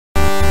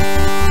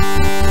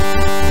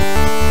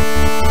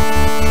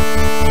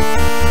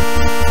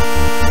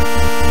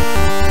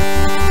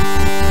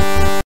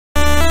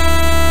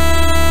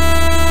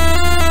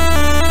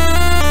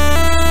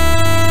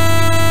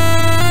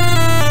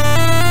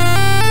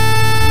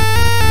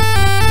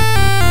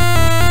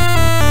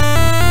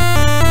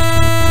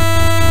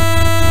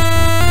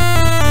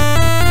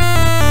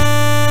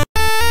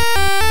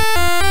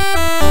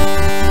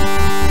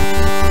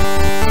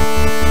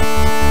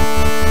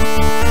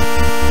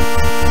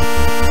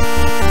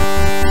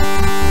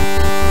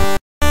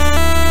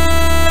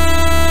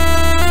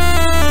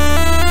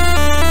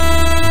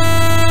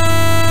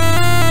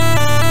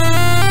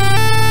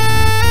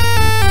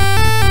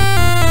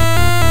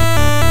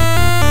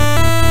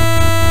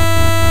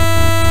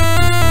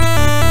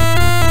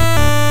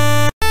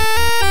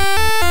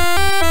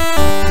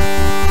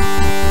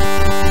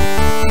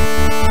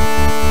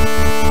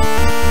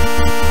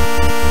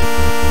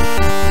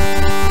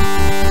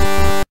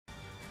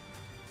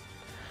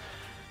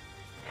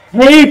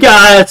Hey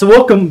guys,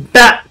 welcome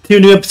back to a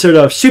new episode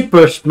of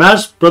Super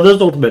Smash Bros.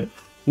 Ultimate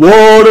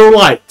World of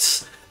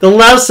Lights. The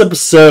last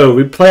episode,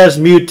 we played as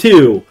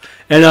Mewtwo,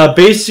 and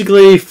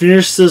basically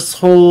finished this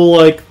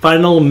whole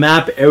final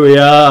map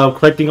area of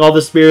collecting all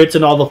the spirits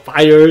and all the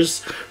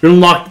fighters. We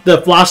unlocked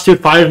the last two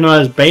fighters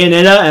known as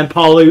Bayonetta and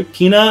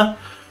Palutena,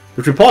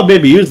 which we probably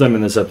maybe use them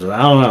in this episode,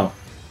 I don't know.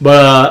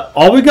 But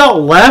all we got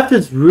left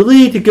is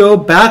really to go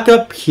back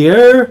up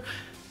here.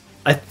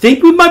 I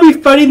think we might be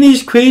fighting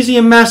these crazy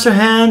and Master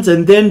Hands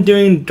and then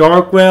doing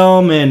Dark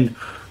Realm and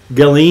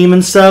Galeem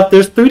and stuff.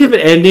 There's 3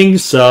 different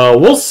endings, so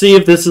we'll see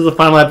if this is the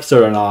final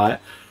episode or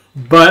not.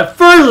 But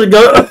first we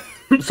go...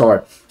 Sorry.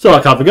 So I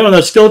can't forget on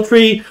the skill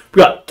tree.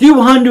 We got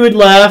 200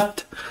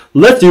 left.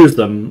 Let's use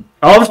them.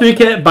 Obviously we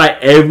can't buy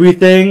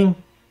everything.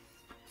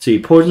 Let's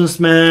see, Poison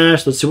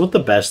Smash. Let's see what the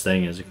best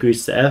thing is.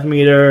 Increase the F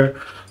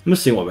meter. Let me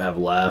see what we have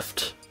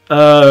left.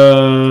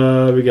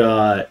 We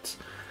got...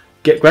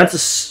 Grants a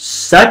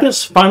second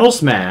final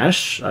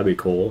smash. That'd be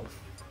cool.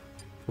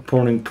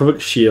 Reporting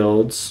perfect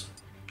shields.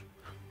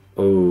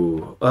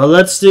 Oh,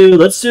 let's do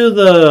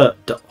the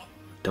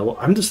double.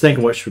 I'm just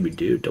thinking, what should we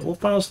do? Double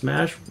final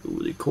smash would be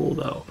really cool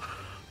though.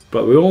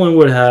 But we only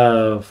would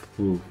have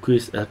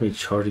increase enemy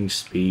charging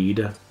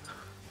speed.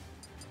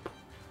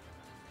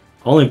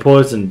 Only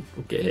poison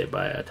will get hit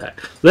by attack.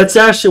 Let's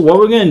actually, what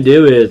we're gonna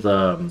do is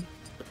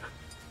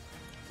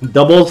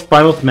double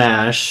final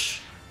smash.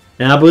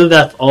 And I believe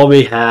that's all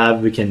we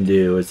can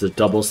do is the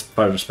double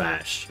final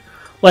smash.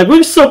 Like,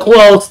 we're so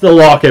close to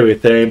lock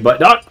everything, but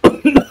not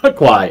not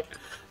quite.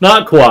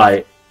 Not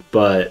quite,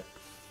 but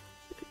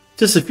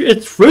just a few.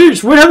 It's free.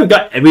 We haven't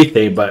got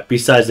everything, but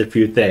besides a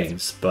few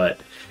things. But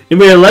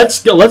anyway,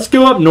 let's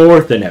go up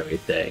north and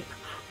everything.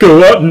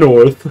 Go up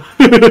north.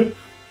 I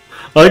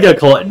gotta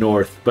call it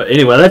north, but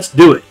anyway, let's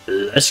do it.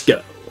 Let's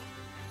go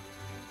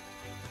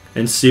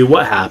and see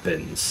what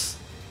happens.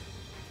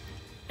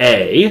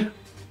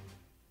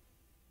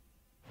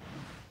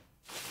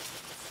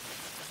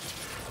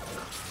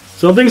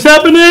 Something's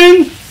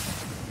happening!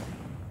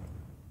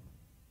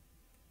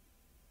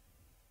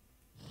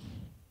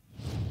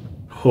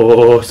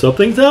 Oh,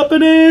 something's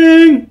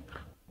happening!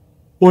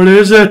 What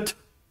is it?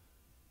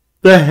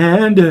 The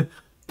hand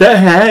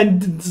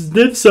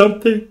did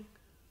something.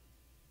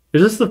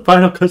 Is this the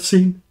final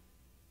cutscene?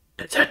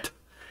 Is it?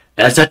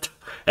 Is it?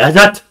 Is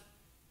it?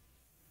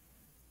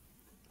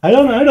 I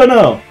don't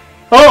know.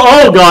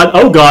 Oh god,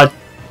 oh god.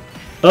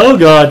 Oh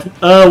god.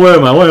 Where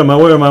am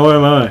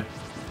I?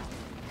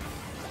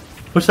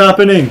 What's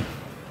happening?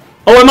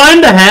 Oh, am I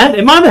in the hand?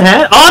 Am I in the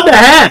hand? Oh, I'm the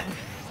hand!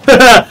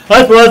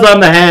 I suppose I'm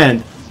the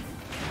hand.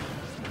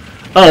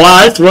 Oh, wow,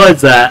 I just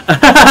realized that.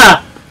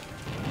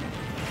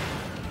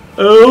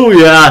 Oh,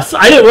 yes.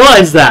 I didn't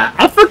realize that.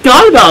 I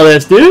forgot about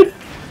this, dude.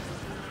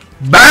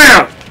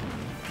 Bam!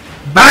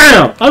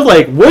 Bam! I was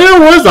like, where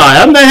was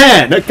I? I'm the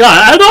hand. God,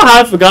 I don't know how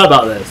I forgot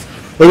about this.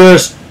 Look at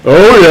this.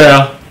 Oh,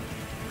 yeah.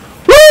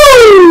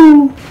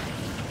 Woo!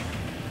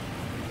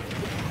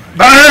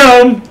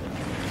 Bam!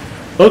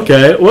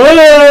 Okay,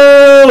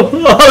 whoa!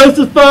 Oh, this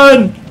is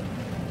fun!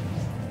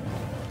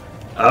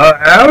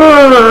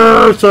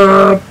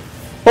 Awesome!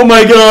 Oh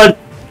my god!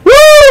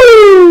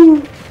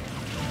 Woo!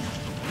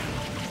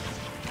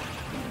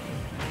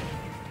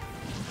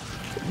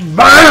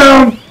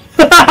 Bam!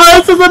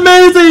 This is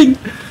amazing!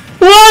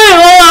 What?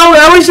 Oh,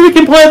 I wish we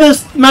can play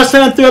this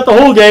Master Hand throughout the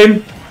whole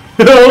game.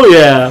 Oh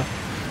yeah!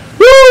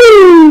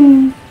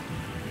 Woo!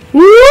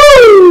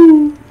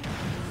 Woo!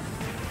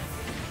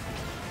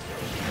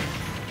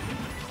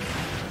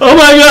 Oh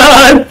my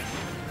god!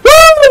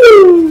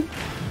 Woo!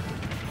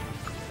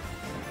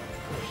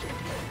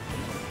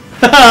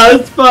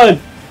 It's fun!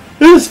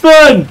 This is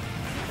fun!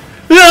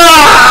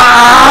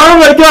 Ah! Oh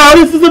my god,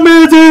 this is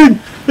amazing!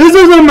 This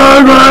is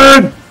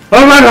amazing!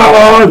 Oh my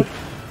god!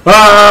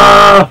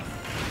 Ah!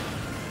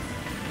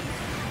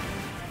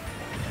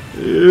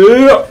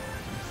 Yeah.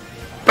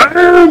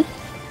 Bam!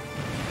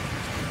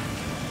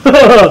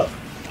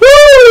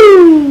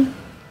 Woo!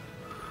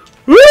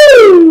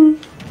 Woo!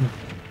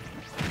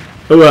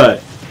 Alright.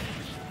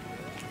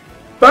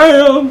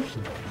 Bam!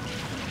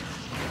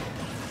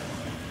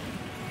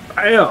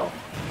 Bam!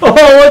 Oh,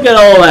 look at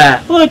all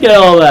that! Look at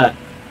all that!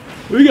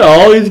 We got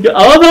all these guys.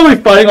 I love how we're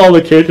fighting all the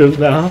characters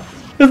now.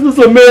 This is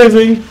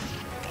amazing!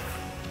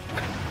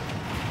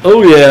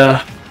 Oh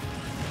yeah!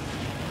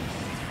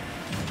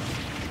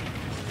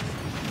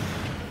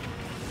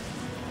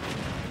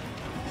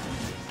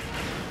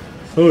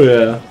 Oh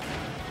yeah!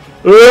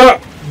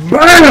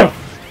 Bam!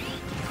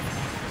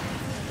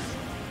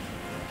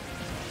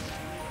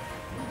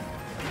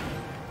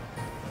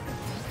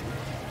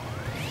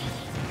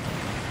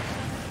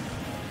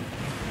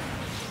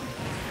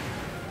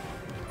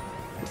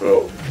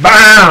 Oh,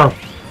 bam!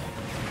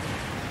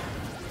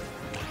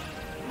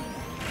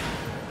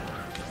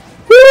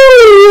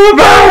 Woo!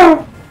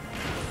 Bam!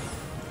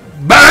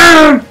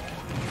 Bam!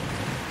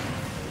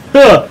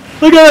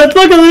 Look at this!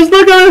 Look at this!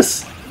 Look at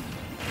this!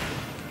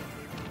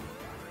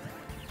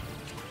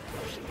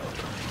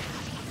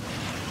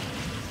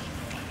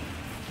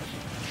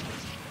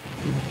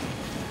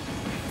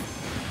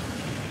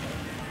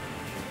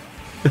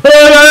 Look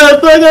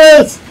at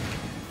this!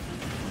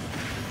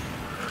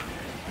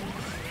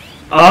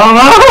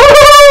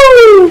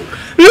 Oh!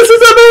 This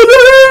is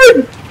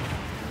amazing!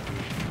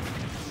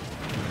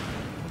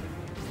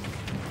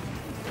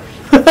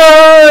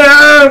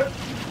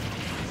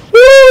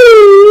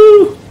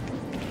 Woo!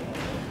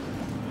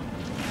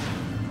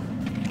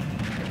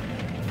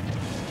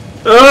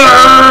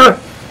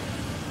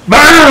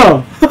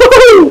 Bam!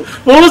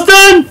 Almost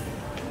done!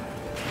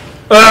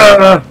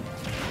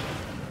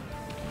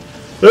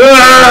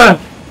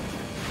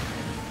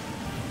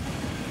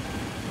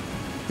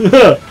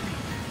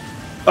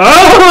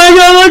 Oh my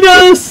god, look at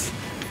this!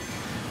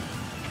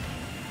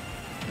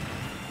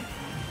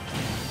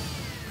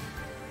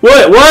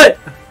 What?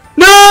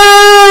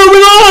 No! We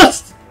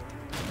lost!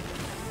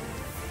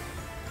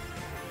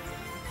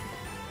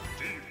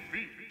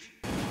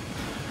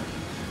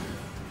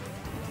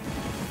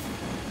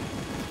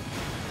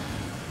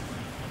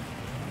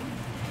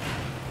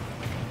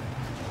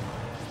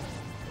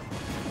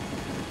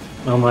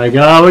 Oh my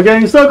god, we're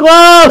getting so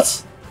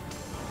close!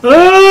 Oh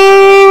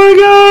my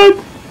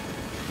god!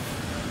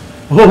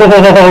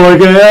 Oh,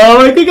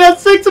 okay, we got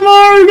 6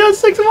 more! We got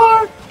 6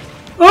 more!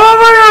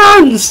 Oh my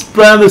god! Just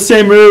spam the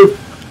same move.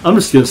 I'm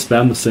just gonna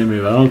spam the same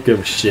move. I don't give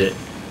a shit.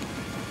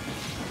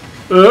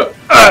 Move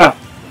out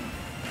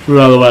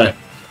of the way.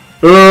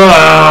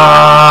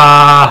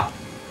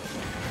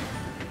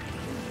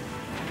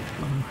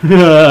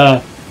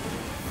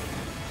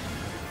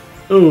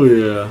 Oh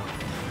yeah.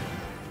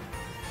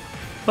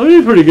 I'll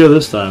be pretty good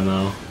this time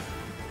though.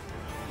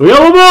 We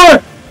got one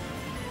more!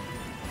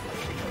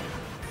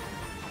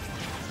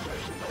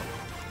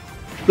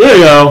 There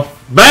you go.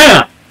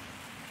 Bam!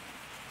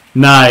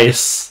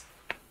 Nice.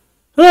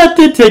 That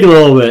did take a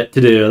little bit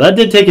to do. That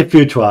did take a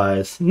few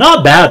tries.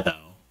 Not bad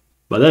though.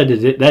 But that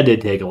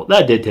did take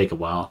a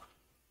while.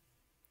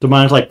 So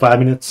mine's like 5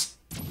 minutes.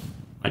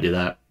 I do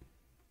that.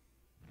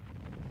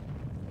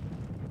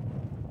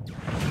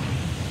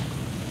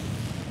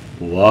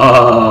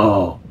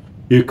 Whoa.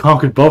 You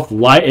conquered both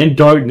light and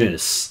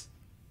darkness.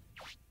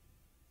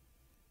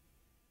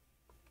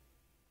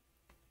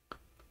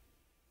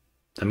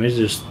 That means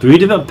there's 3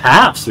 different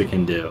paths we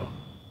can do.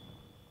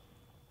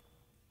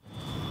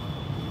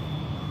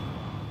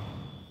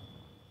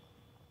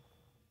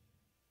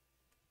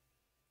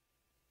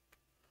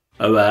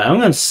 Alright, I'm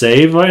gonna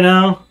save right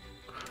now.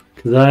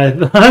 Cause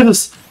I'm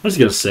just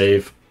gonna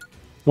save.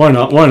 Why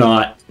not? Why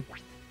not?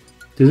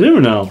 Does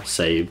anyone know?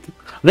 Saved.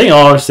 I think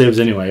all our saves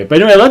anyway.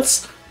 But anyway,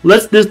 let's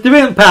there's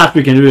different paths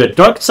we can do. The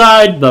dark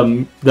side,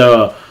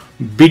 the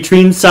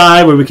between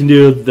side where we can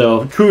do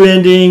the true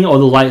ending, or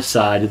the light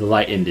side, the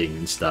light ending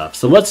and stuff.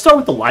 So let's start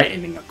with the light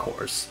ending, of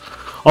course.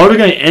 All we're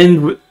gonna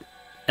end with,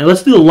 and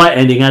let's do the light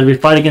ending as we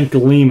fight against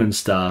Gleam and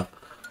stuff.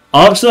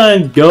 Also,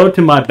 I'm gonna go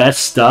to my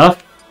best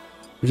stuff,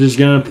 which is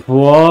gonna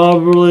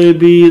probably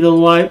be the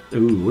light.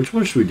 Ooh, which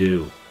one should we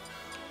do?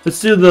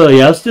 Let's do the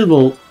let's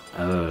do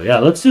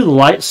the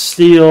light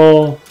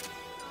steel.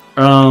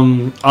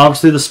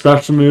 Obviously the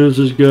special moves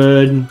is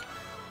good.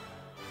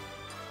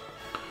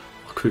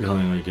 Quick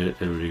healing we get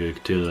really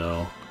good too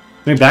though.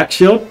 Maybe back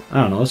shield?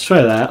 I don't know. Let's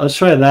try that. Let's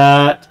try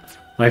that.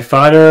 My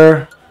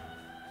fighter.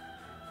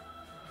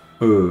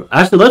 Ooh,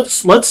 actually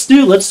let's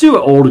do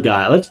an old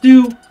guy. Let's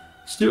do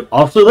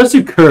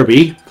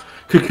Kirby.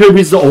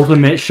 Kirby's the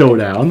ultimate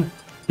showdown.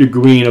 The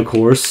green, of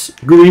course.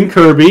 Green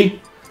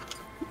Kirby.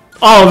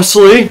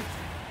 Obviously.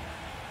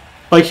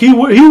 Like he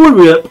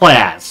would play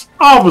as.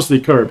 Obviously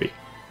Kirby.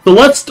 So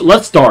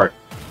let's start.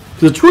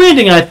 The true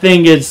ending I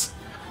think has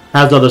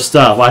other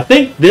stuff. I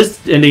think this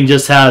ending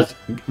just has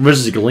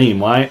versus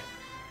Gleam, right?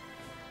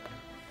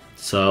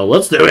 So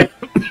let's do it.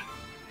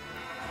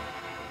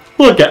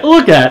 look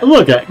at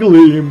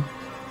Gleam.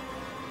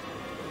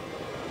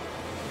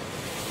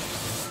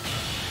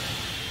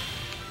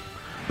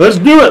 Let's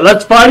do it.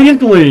 Let's fight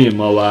against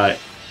Gleam. All right.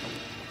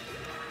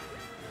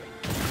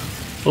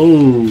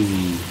 Oh.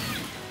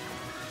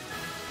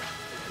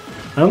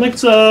 I don't think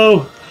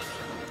so.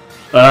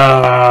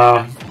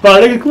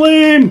 Fight against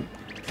Gleam.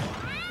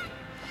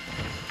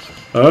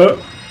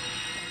 Oh.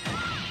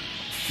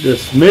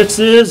 This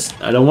misses.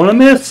 I don't want to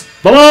miss.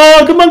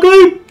 Oh, come on,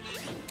 Gleam.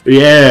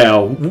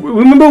 Yeah.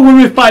 Remember when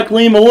we fight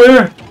Gleam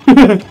earlier?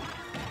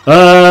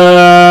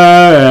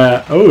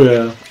 Yeah. Oh,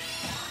 yeah.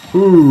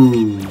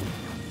 Ooh.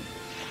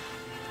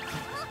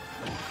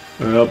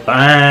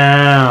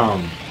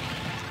 Bam!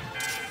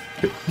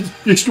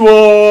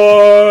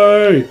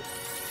 Destroy!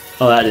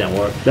 Oh, that didn't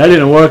work. That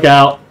didn't work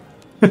out.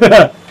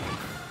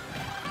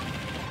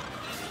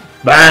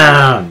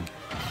 Bam!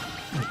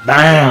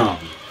 Bam!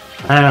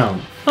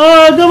 Bam!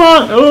 Oh, come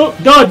on! Oh,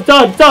 dodge!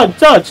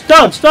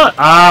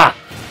 Ah!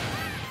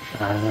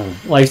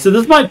 Like, so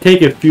this might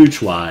take a few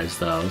tries,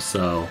 though,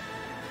 so...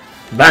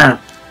 Bam!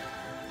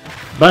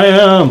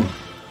 Bam!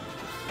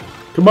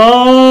 Come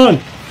on!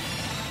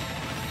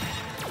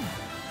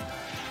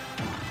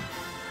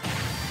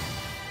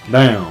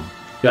 Bam!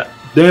 God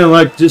damn,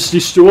 like just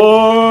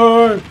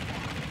destroy!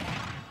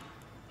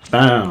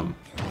 Bam!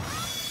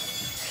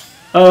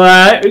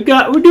 Alright,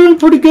 we're doing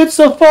pretty good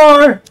so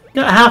far.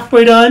 Got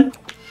halfway done.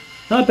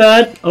 Not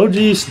bad. Oh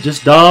geez,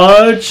 just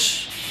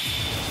dodge.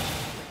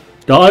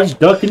 Dodge,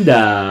 duck, and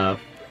dive.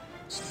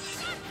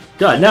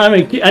 God, now I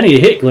need a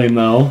hit gleam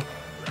though.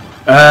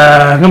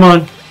 Come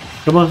on.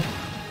 Come on.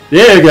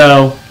 There you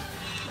go.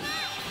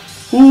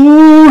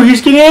 Ooh,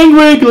 he's getting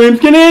angry. Gleam's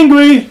getting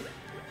angry.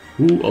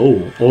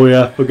 Ooh, oh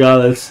yeah,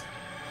 forgot this.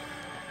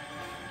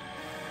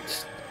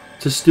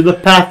 Just do the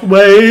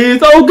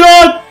pathways. Oh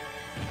god!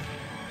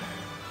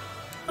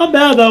 Not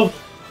bad though.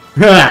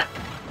 At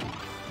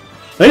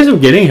least I'm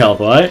getting health,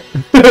 right?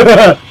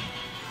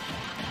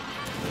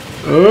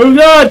 Oh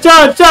god!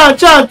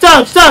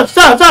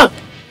 Stop!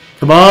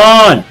 Come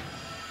on!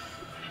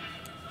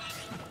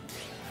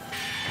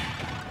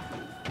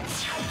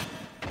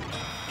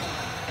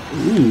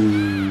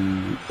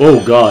 Ooh.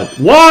 Oh god.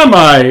 Why am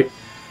I?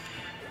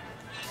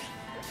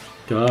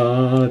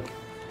 God.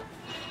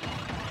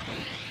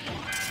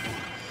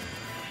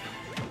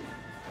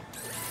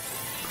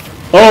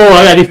 Oh,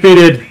 I got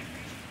defeated.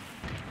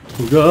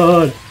 Oh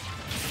god.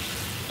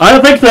 I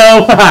don't think so.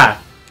 Haha.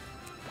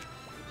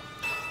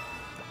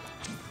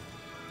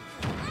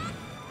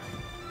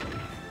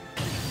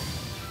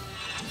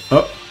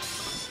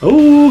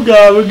 Oh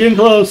god, we're getting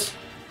close.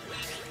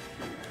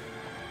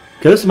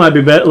 Okay, this might be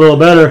a little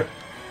better.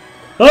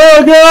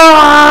 Oh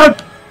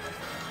god!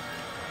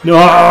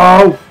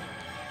 No!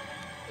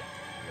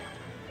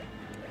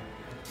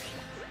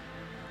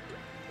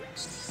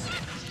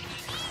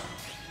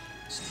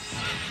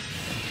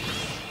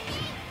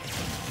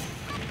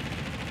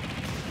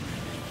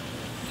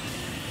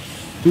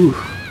 Ooh.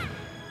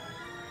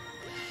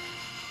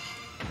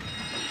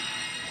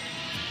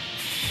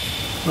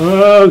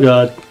 Oh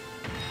god.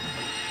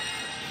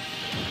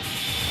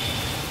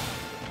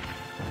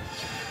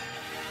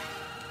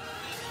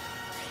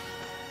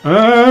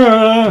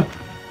 Oh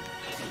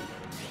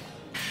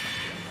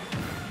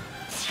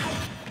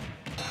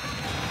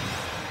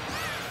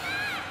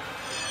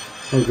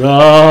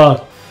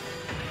god.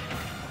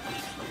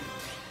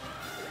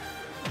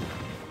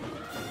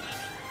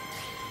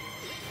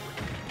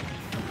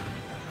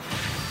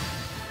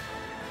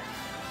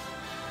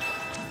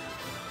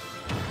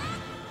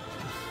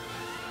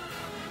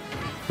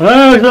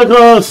 Oh, so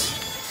close.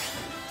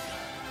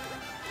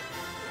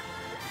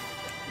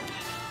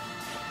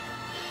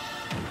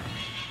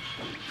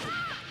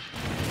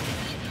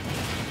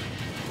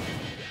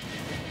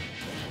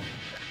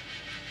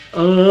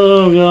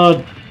 Oh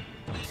god.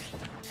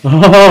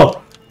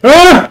 Oh!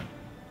 Ah!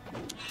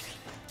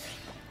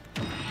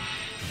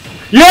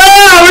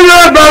 Yeah! We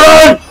got it,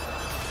 brother!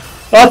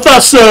 I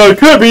thought so.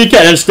 Could be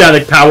getting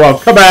static power.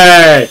 Come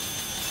on!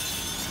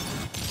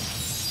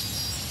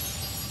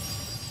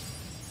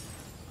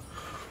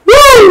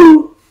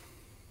 Woo!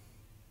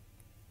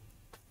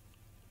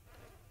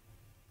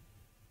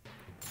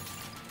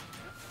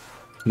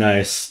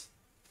 Nice.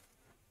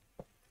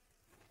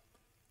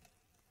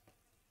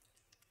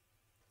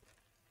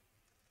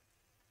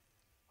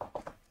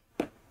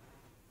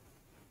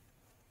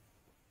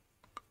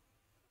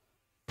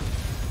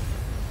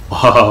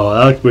 Wow,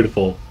 that looks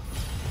beautiful.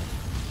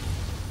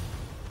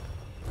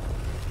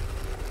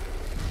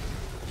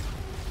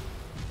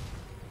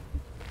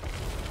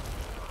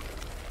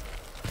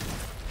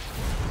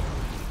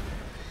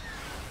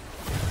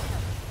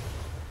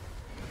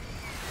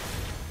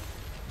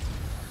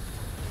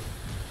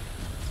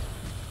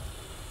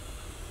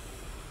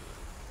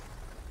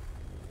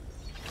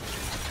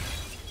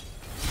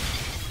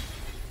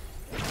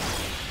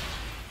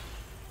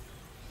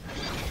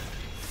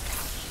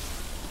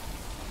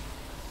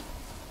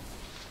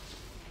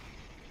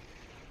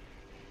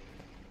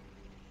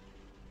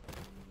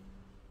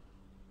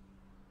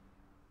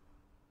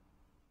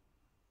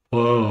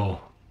 Whoa.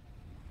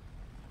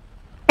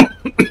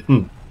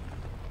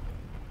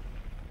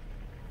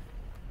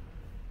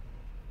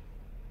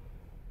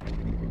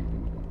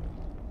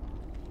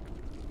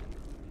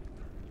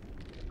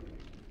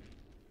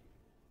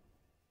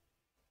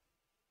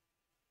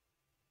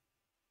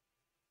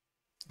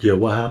 Yeah,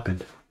 what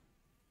happened?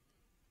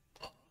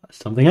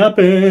 Something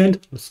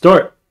happened. Let's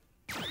start.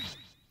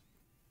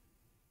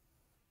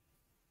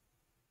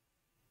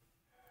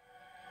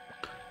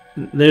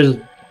 There's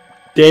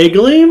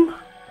Daygleam.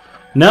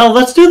 Now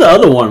let's do the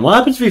other one. What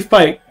happens if we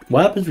fight?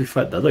 What happens if we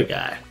fight the other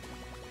guy?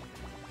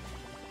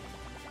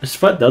 Let's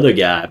fight the other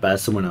guy by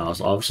someone else.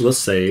 Obviously, let's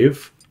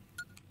save.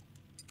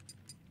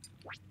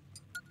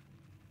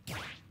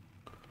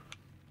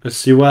 Let's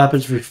see what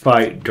happens if we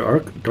fight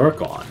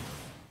Darkon.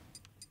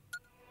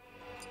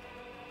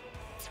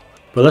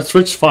 But let's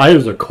switch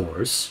fighters, of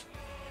course.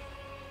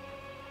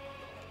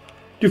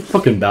 Do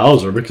fucking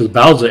Bowser because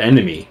Bowser's an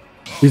enemy.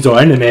 He's our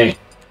enemy.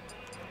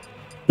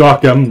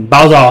 Darkin,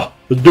 Bowser,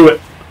 let's do it.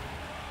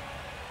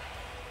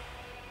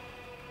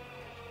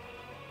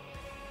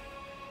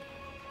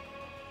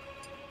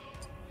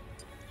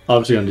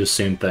 Obviously gonna do the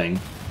same thing.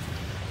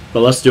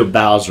 But let's do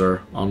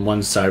Bowser on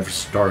one side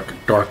versus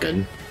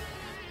Darkin.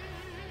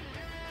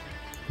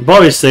 We'll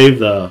probably save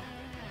the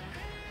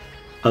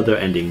other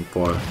ending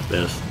for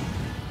this.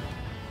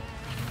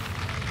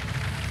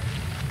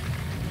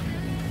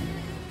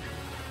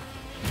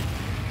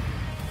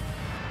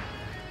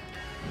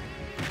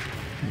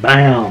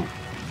 Bam.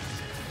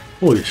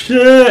 Holy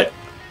shit.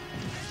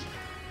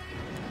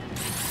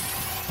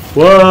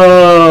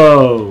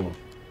 Whoa.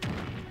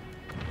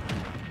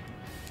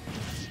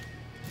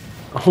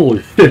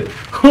 Holy shit.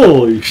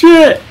 Holy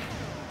shit.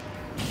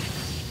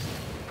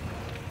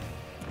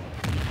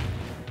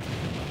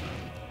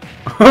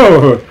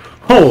 Oh,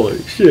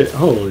 holy shit.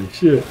 Holy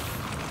shit.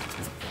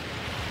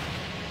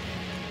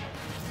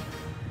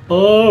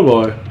 Oh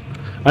boy.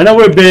 I know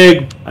we're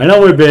big. I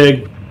know we're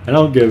big. I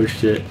don't give a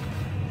shit.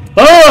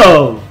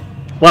 Oh!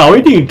 Wow,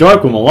 we're doing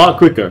Dark Room a lot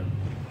quicker.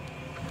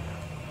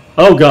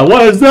 Oh god,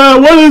 what is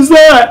that? What is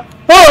that?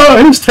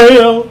 Oh, his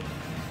tail!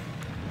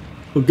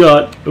 Oh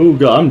god,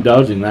 I'm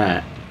dodging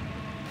that.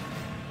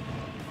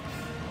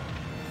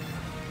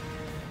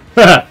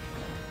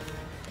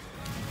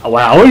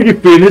 Wow, we can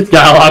beat this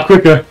guy a lot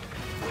quicker.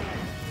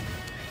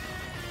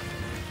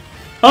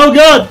 Oh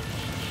god!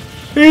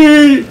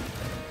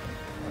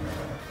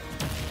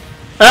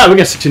 Ah, we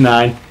got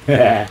 69.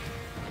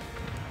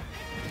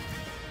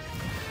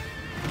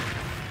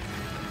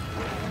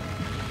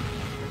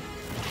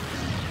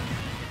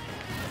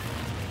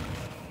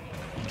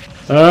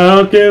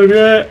 Okay, we're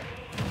good.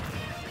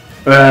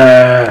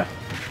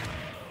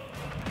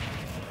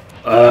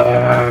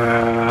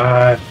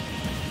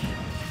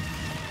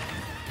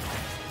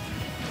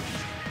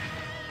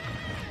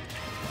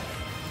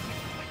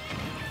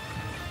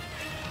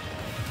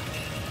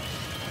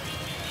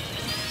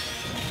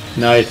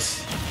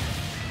 Nice.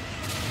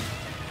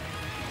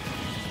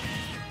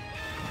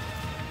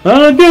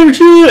 Okay,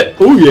 shit.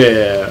 Oh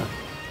yeah.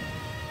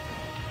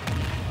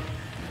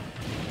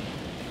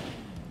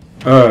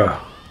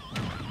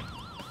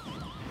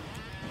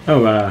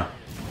 Oh wow.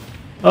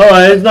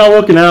 Alright, it's not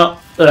working out.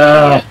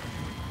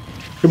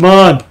 Come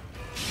on.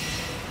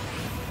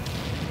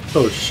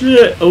 Oh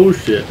shit. Oh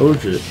shit. Oh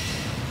shit.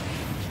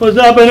 What's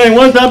happening?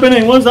 What's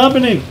happening? What's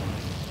happening?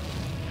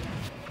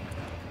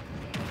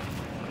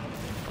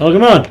 Oh,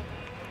 come on.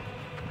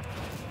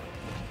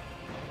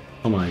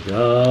 Oh my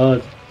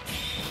god.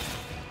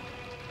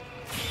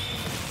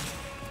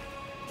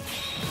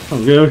 I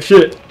don't give a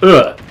shit.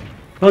 I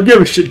don't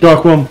give a shit,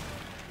 Dark One.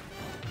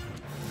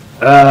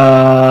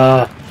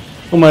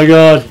 Oh my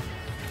god.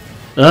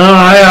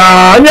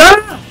 Yeah!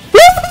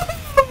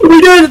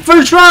 We did it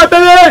first try,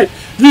 baby!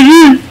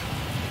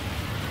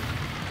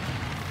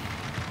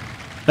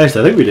 Nice,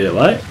 I think we did it,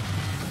 right?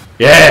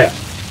 Yeah!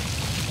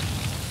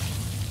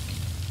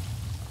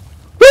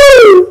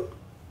 Woo!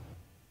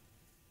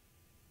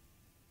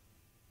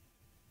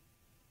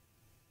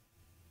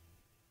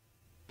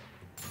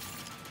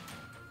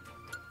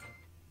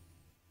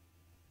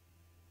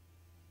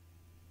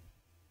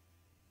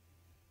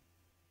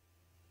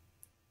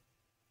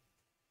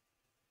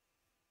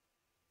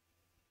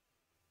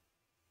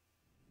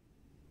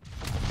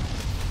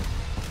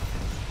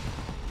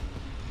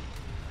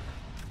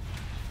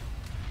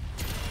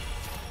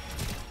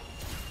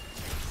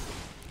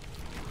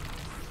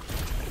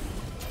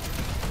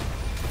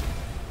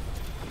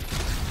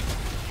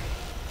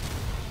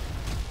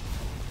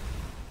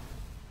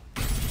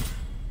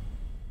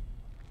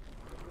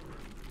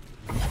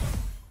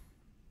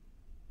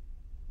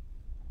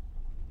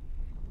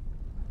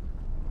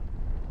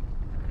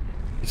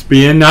 It's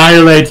being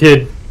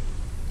annihilated.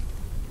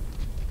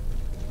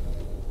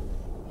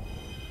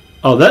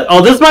 Oh,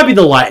 this might be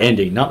the light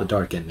ending, not the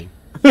dark ending.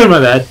 My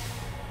bad.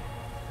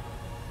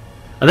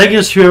 I think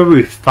it's whoever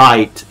we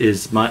fight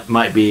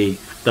might be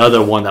the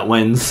other one that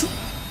wins.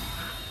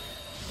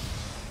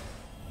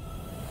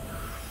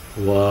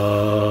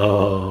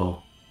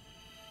 Whoa.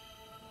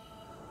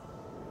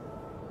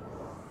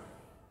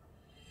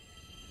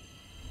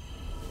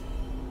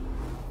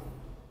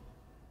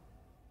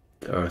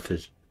 The Earth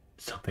is...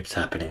 something's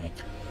happening.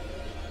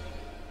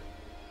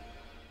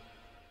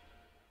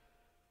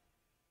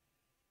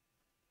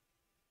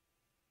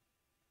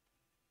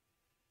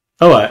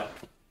 Alright.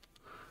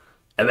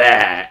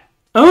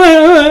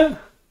 Alright.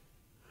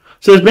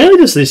 So it's mainly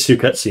just these two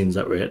cutscenes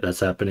that's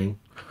happening.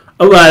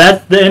 Alright,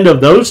 that's the end of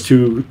those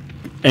two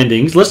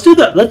endings. Let's do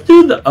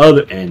the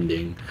other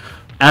ending.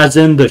 As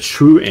in the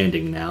true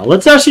ending now.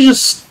 Let's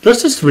just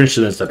finish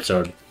this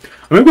episode.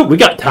 I mean, we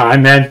got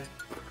time, man.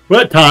 We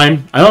got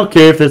time. I don't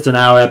care if it's an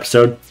hour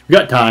episode. We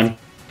got time.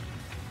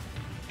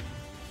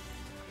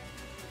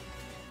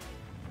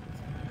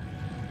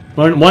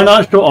 Why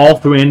not show all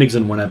three endings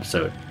in one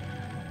episode?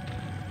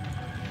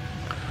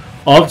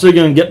 Obviously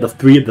gonna get the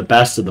three of the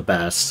best,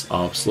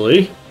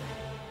 obviously.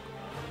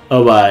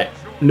 Alright.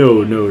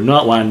 No,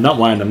 not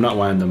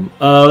Wyndham.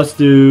 Let's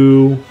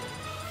do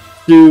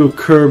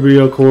Kirby,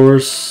 of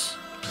course.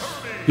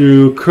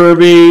 Do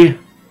Kirby,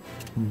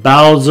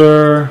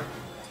 Bowser,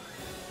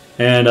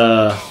 and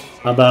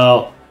how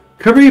about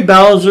Kirby,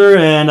 Bowser,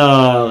 and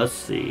let's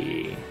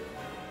see.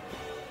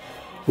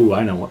 Ooh,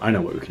 I know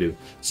what we could do.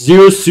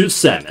 Zero Suit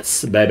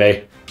Samus,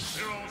 baby.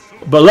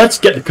 But let's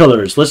get the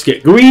colors. Let's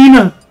get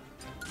green,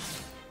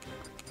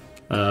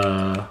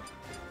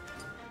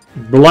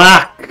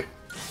 black,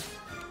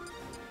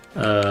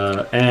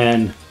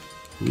 and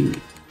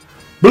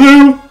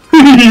blue.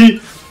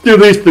 do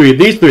these three.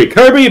 These three.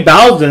 Kirby,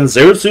 Bowser, and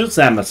Zero Suit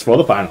Samus for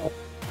the final.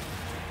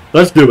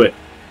 Let's do it.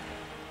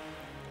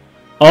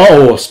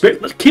 Oh,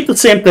 let's keep the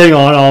same thing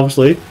on,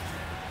 obviously.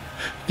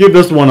 Give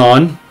this one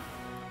on.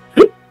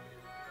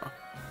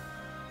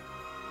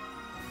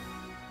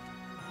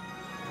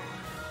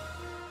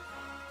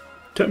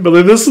 Can't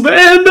believe this is the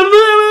end of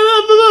the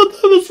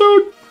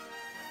episode.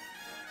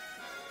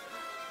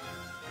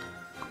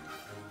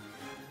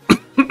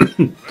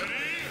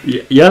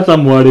 Yes,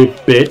 I'm ready,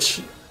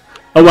 bitch.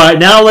 Alright,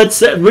 now let's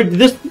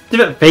this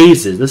different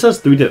phases. This has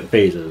 3 different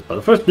phases,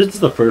 but this is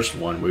the first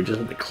one. We just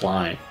have to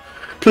climb.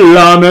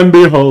 Climb and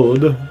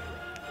behold.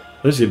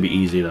 This is gonna be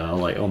easy though.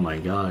 Like, oh my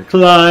god.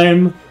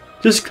 Climb.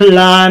 Just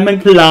climb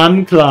and climb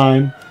and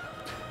climb.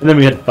 And then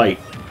we had to fight.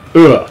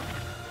 Ugh.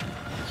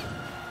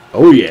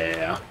 Oh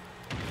yeah.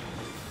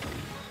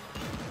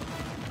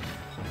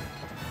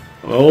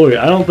 Oh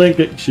yeah, I don't think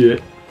it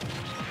should.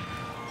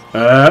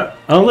 I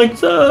don't think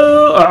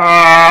so.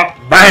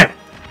 Bam!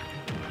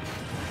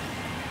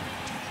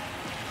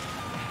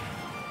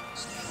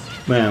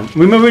 Man,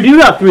 remember we do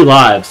got 3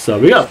 lives, so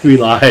we got 3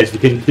 lives we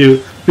can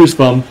choose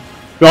from.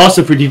 But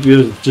also for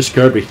DP just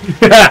Kirby.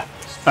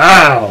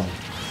 Ow!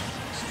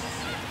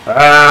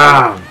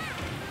 Ah!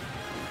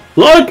 A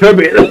lot of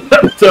Kirby in this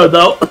episode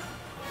though.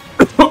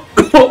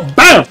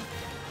 Bam!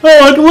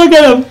 Oh, look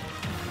at him!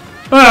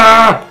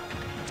 Ah!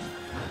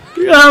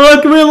 Yeah,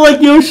 I really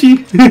like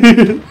Yoshi.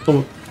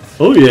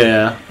 Oh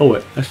yeah. Oh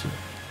wait.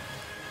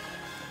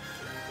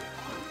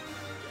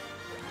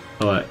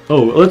 Alright.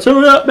 Oh, let's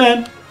hurry up,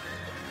 man.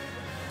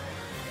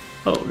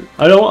 Oh,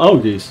 I don't. Oh,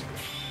 jeez.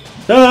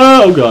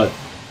 Oh god.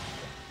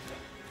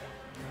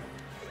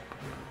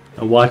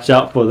 And watch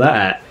out for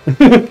that.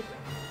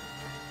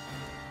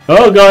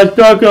 Oh god,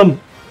 stuck him.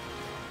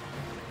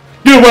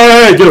 Get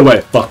away! Get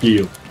away! Fuck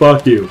you!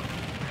 Fuck you!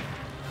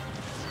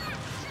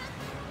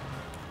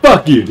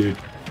 Fuck you, dude!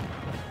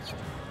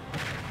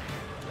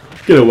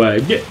 Get away!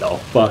 Get the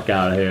fuck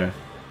out of here!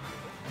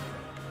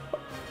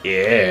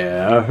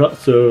 Yeah, I thought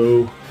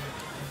so.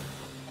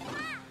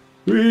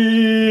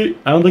 I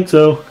don't think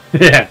so.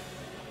 Yeah.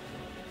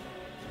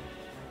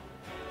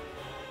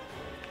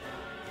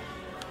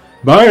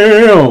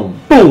 Bam!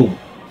 Boom!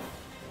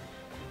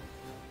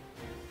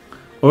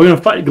 Are we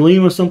gonna fight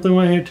Gleam or something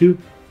right here too?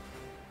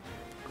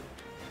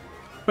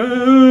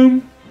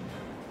 Ooh.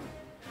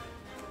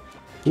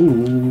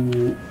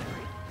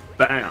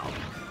 Bam!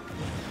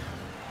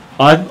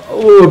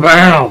 Oh,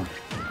 bam!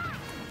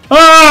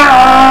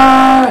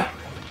 Ah!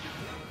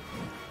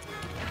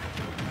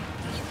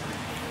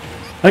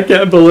 I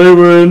can't believe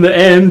we're in the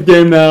end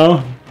game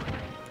now.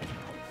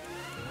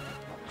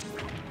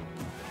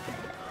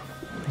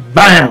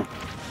 Bam!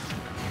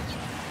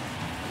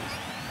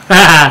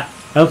 Haha!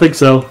 I don't think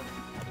so.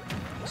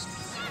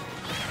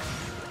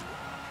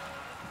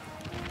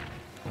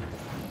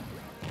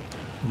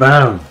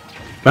 Bam!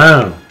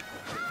 Bam!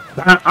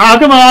 Bam! Oh,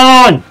 come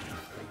on!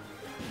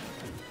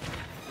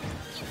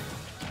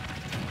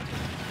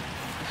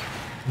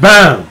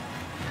 Bam!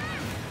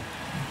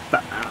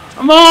 Bam!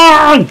 Come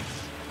on!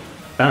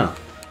 Bam!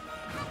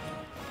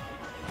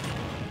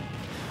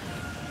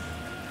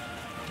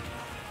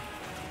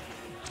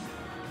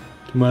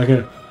 Come on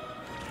here.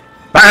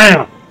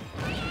 Bam!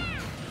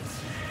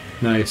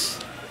 Nice.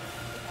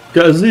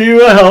 Got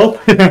 0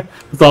 health.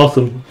 That's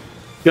awesome.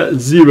 Got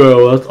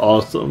 0. That's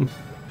awesome.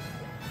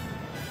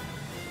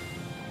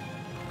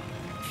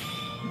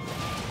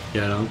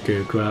 Yeah, I don't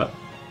care crap.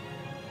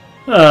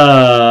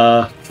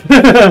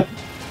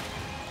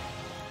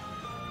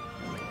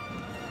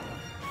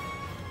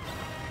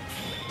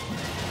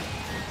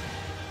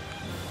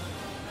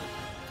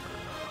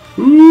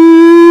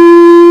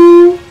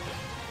 Ooh.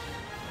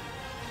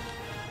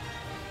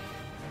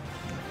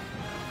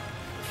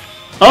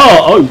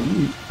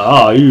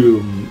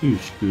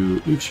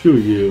 You screw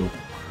you.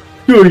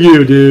 Screw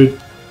you,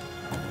 dude.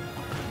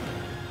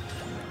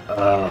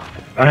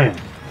 Bam.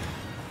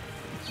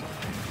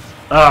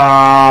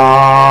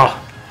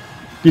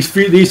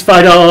 These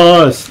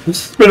fighters.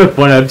 This has been a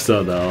fun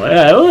episode, though.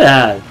 Yeah, it really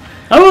has.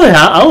 I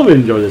really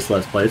enjoy this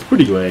Let's Play. It's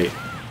pretty great.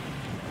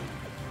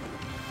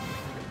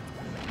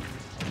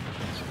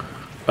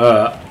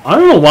 I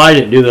don't know why I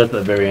didn't do that at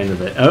the very end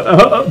of it,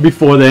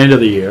 before the end of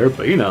the year,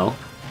 but you know,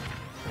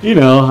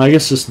 I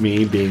guess just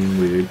me being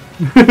weird.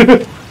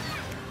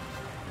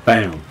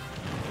 Bam.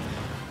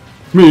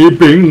 Me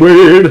being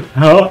weird.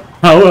 How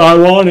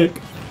ironic.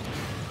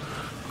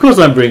 Of course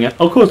I'm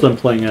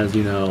playing as,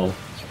 you know,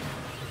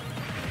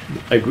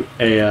 a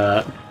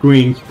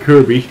Green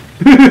Kirby.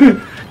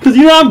 Cause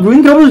you know I'm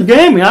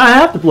GreenCobrasGaming. I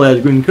have to play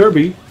as Green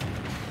Kirby.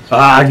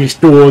 I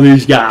destroy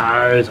these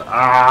guys.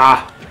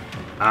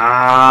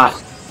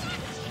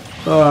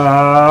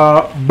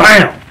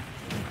 Bam!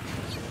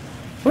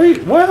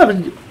 Wait, what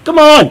happened? Come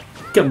on!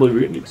 Can't believe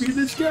we're gonna beat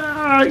this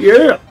guy.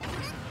 Yeah.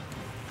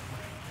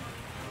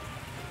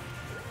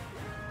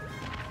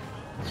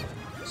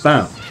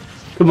 Bam!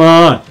 Come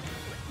on!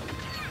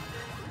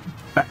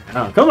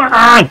 Bam! Come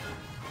on!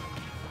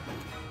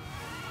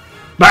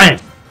 Bam!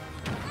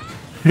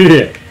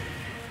 Yeah.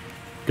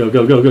 Go,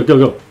 go, go, go, go,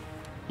 go.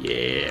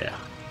 Yeah.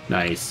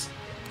 Nice.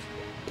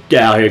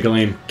 Get out of here,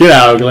 Gleam. Get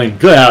out of here, Gleam.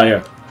 Get out of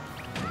here.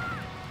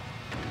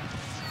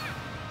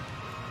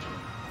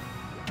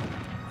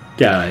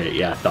 Get out of here.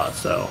 Yeah, I thought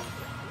so.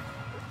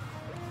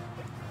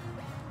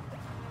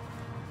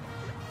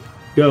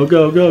 Go,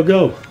 go, go,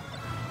 go.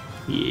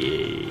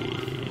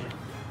 Yeah.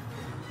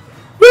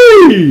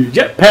 Whee!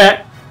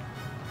 Jetpack!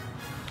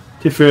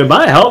 To fear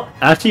might help.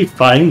 Actually,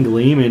 fighting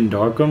Gleam and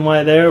Darkon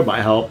right there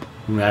might help.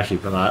 Actually,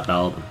 for that,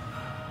 that'll help.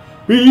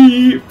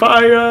 Whee!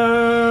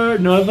 Fire!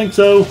 No, I don't think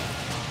so.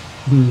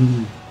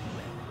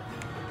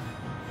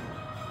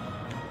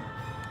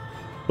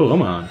 Oh,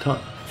 I'm on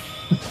top.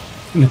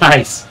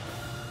 Nice.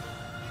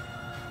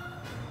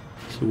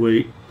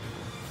 Sweet.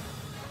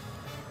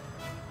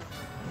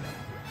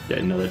 Get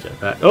another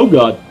jetpack. Oh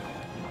god.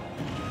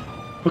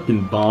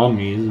 Fucking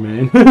bombies,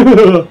 man.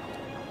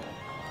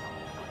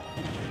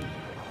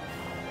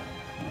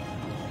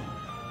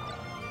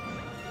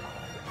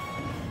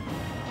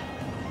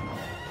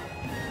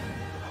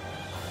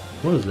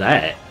 What was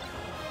that?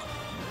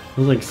 It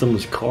was like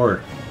someone's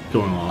car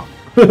going off.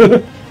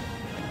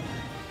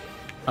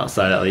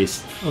 Outside at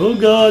least. Oh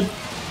god.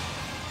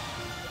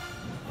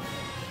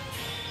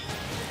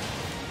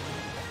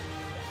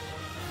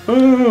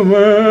 Oh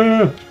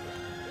man.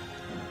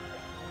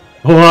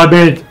 Oh, I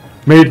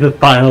made the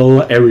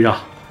final area.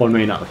 Well,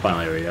 maybe not the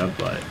final area,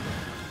 but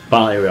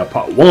final area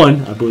part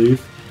 1, I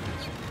believe.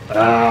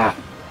 Ah.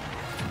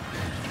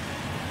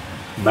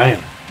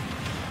 Bam.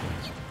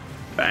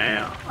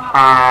 Bam.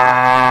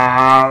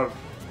 Ah.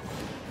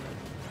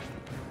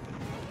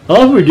 I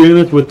love we're doing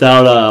this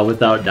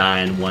without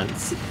dying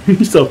once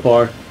so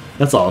far.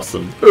 That's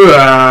awesome.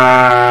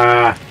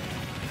 Ah.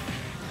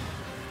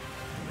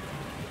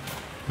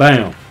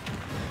 Bam.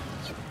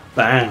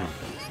 Bam.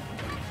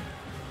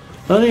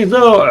 I think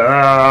so.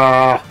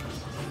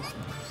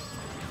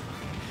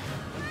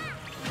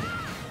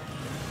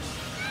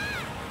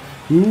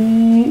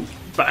 Ooh,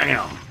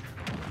 bam.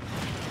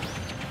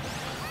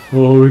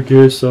 Oh, we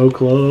get so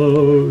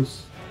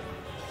close.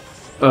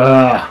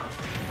 Oh,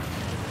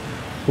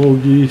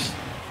 geez.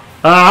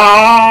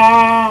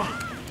 Ah!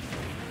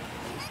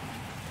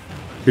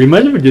 Can you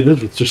imagine if we did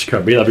this with just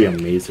Kirby? That'd be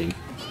amazing.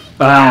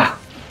 Ah!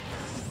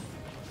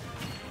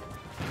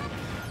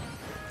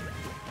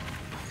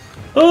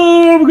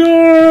 Oh my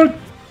god!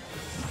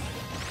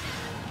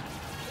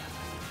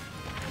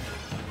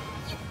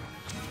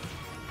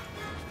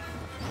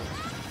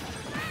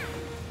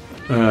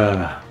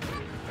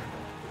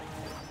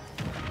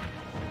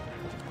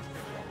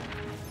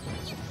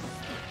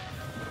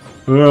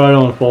 Oh, I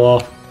don't want to fall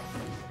off.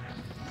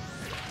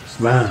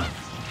 Bam.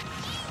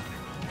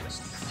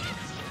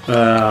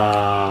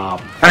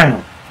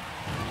 Bam.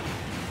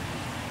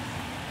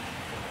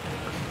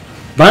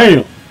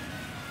 Bam.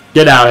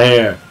 Get out of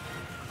here.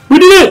 We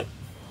did it!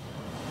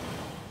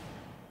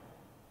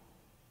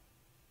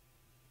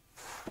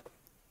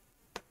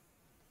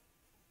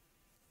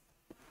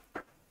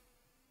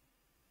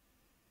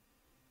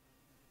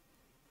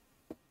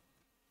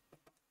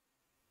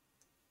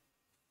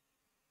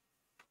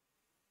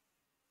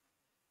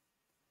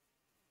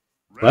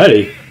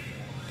 Ready?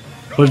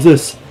 What's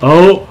this?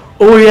 Oh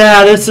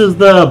yeah, this is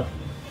the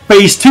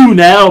phase 2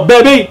 now,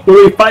 baby!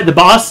 Where we fight the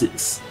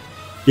bosses.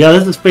 Yeah,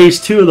 this is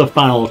phase 2 of the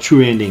final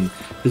true ending.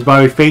 This is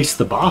where we face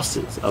the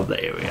bosses of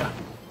the area.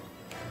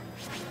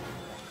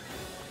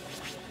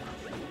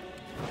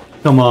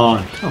 Come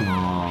on, come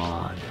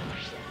on.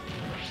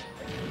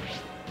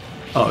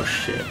 Oh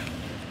shit.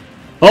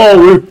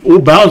 Oh, we're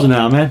Bowser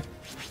now, man.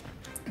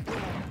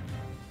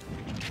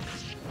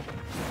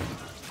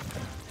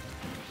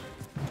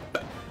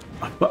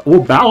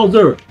 Oh,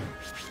 Bowser!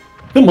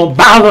 Come on,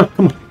 Bowser!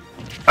 Come on!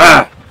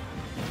 Ah!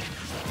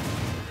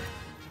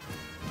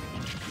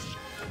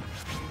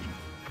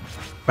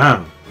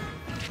 Bam!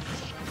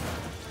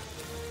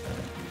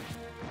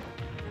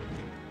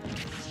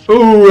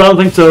 Ooh, I don't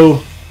think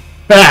so.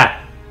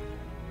 Ah!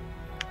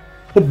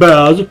 Oh,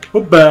 Bowser!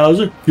 Oh,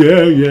 Bowser!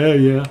 Yeah, yeah,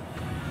 yeah.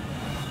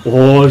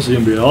 Oh, this is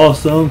gonna be an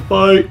awesome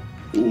fight.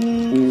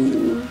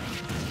 Ooh.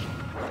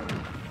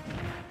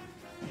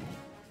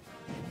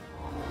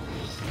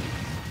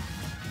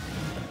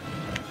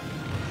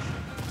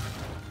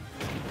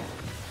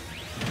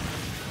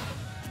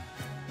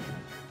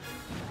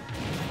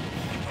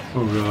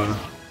 Oh god.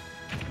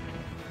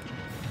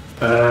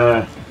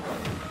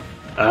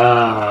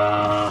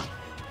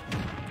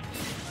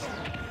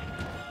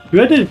 You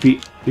had to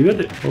defeat. You had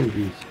to. Oh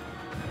jeez.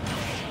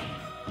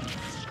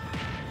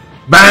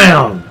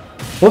 BAM!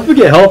 What if we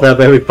get health out of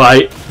every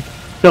fight?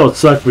 That would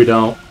suck if we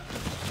don't.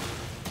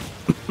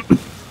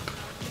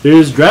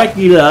 Here's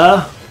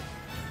Dracula.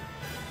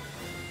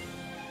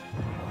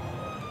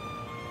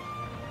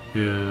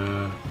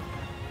 Yeah.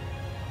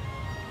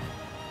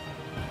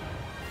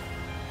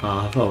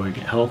 I thought we'd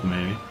get health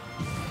maybe.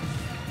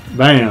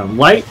 Bam!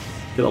 Light!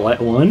 Get a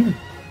light one.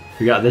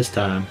 We got this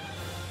time.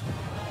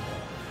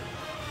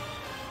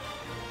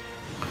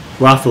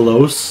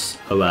 Rathalos.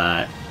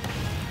 Alright.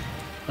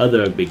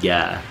 Other big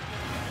guy.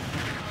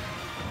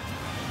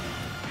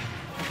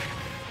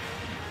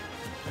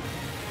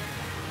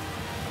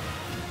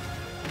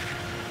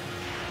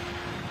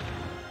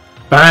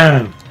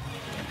 Bam!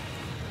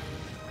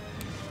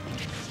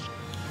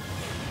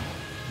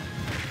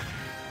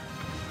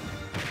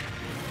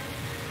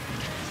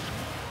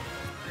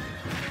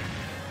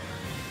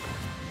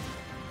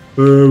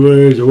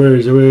 Where is it? Where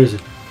is it? Where is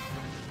it?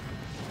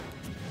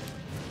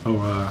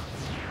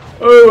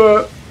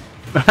 Oh,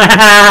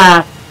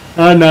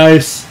 oh,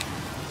 nice.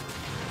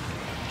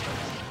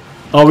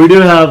 Oh, we do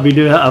have,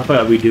 I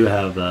forgot we do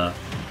have the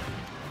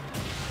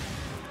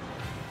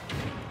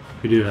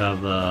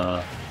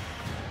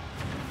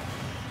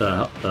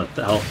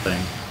health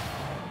thing.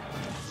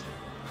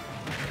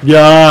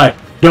 Die!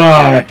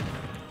 Die!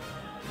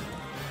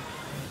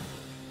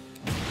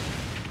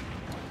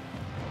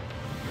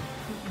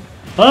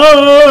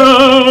 Ah!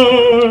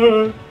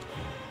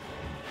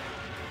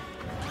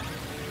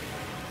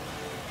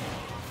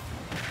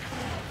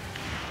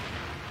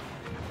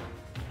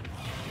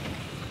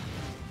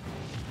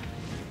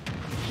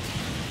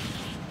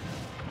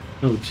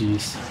 Oh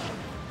jeez.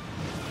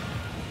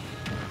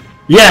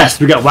 Yes,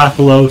 we got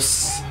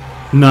Wappalos.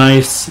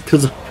 Nice.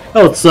 Cause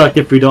that would suck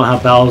if we don't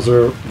have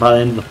Bowser by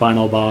the end of the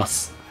final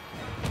boss.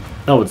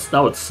 That would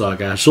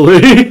suck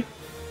actually.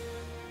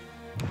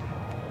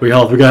 We got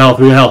health. We got health.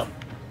 We got health.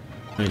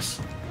 Nice.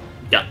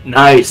 Yeah,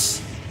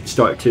 nice.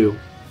 Start 2.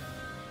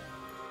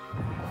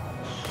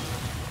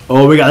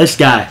 Oh, we got this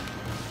guy.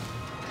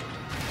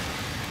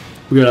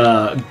 We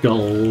got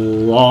Galeolon.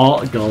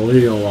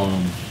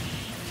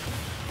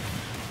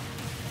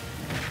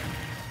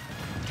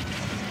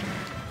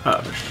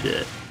 Oh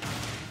shit.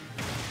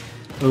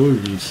 Oh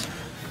jeez.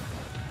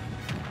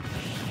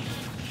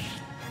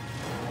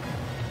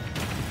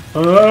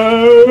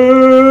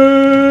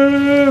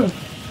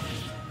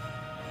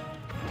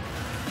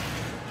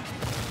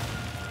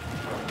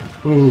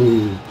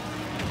 Ooh.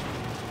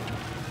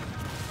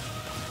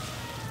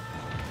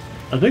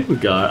 I think we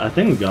got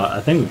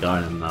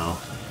him now.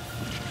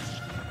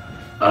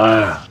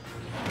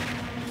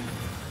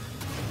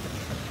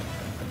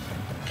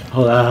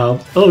 Oh, that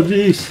helped. Oh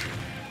jeez.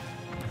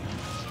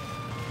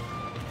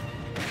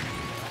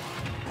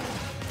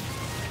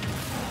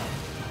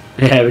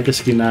 Yeah, we got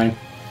 69.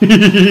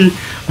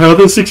 Health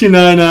is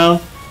 69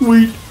 now.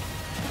 We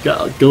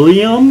got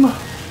Gilliam.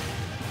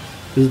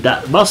 Is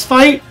that the boss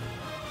fight?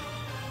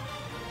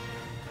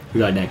 We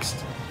got next.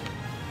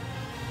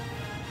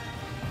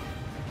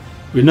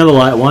 We another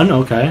light one,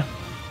 okay.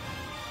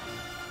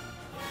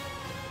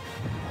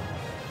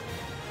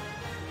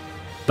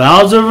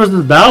 Bowser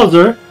versus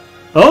Bowser.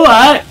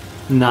 Alright.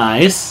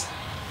 Nice.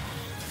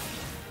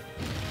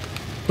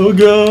 Oh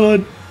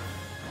god.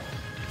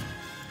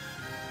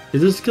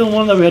 Is this still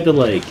one that we had to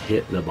like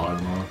hit the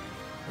bottom of?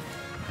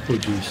 Oh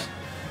jeez.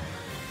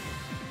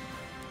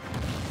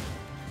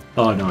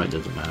 Oh no, it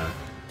doesn't matter.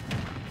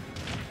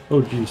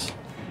 Oh jeez.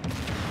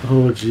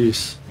 Oh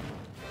jeez.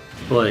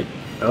 Like,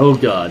 oh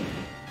god.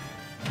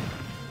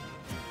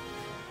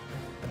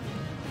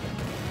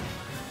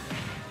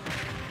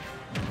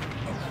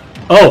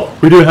 Oh,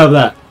 we do have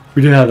that.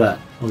 We do have that.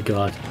 Oh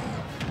god.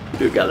 We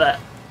do got that.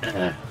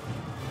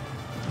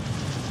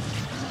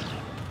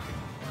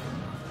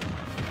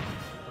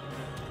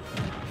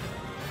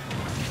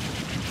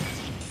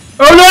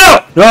 Oh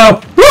no! No!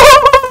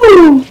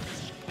 Woo-hoo!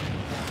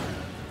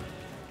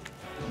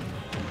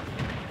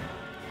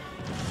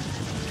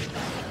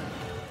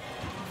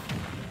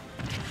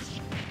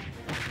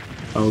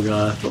 Oh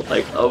god, I feel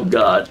like, oh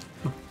god.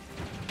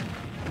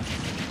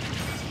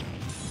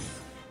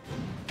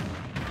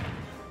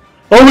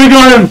 Oh, we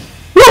got him!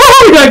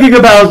 Woohoo! We got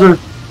Giga Bowser!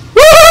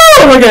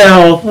 Woohoo! Look at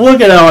health! Look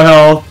at our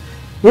health!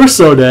 We're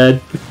so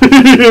dead. Look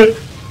at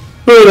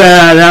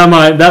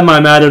that! That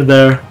might matter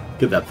there.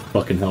 Get that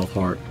fucking health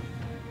heart.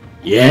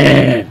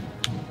 Yeah!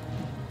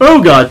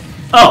 Oh god!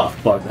 Oh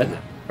fuck that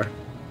didn't work.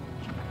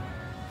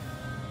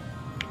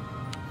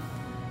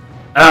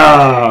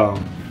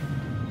 Oh!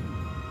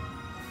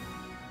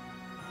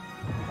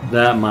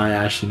 That might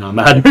actually not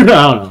matter. I don't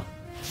know.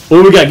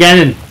 Oh, we got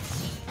Ganon!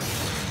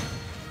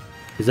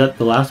 Is that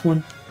the last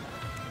one?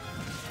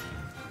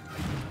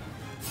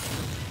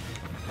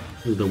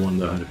 This is the one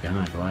that I had it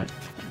behind, right?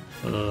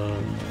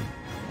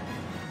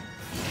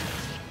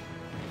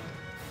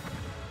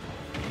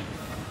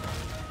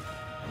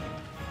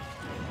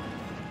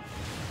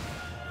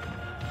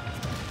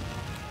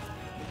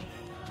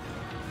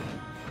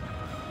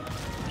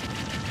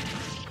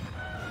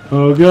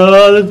 Oh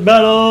god, it's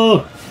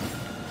battle!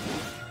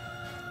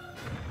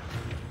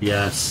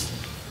 Yes.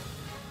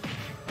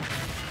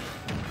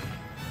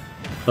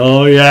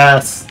 Oh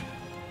yes!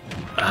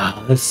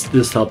 Ah,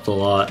 this helped a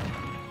lot.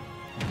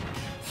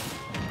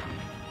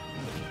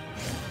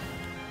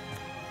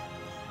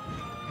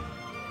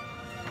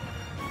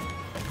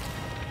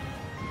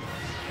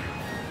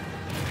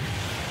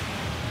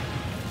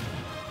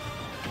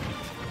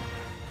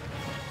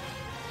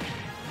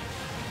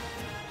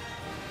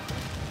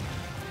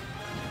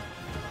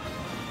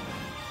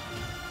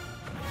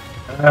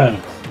 Ha!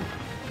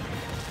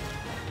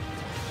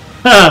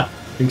 I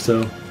think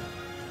so.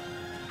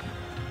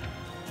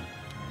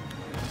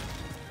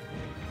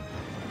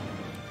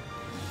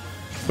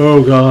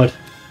 Oh god.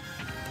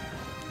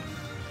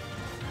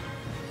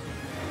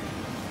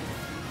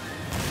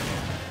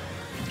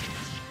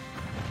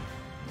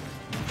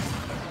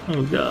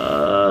 Oh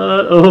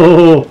god.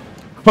 Oh,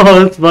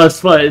 this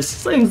boss fight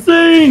is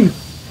insane.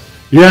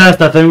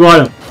 Yes, I think we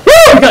got him.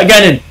 Woo! We got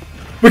Ganon.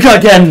 We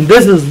got Ganon.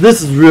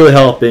 This is really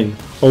helping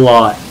a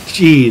lot.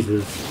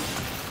 Jesus.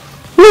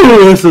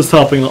 Woo! This is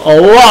helping a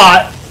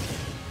lot.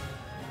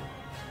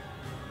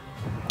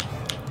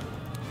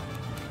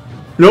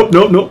 Nope,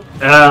 nope, nope.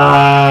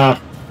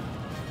 Ah.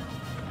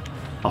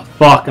 Oh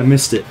fuck! I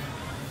missed it.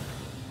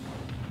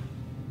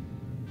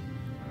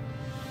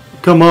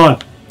 Come on.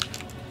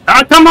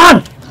 Ah, come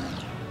on!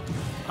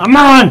 Come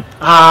on!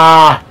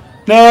 Ah!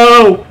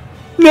 No!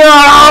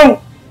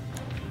 No!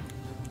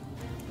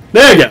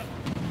 There you go.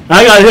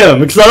 I got him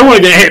because I don't want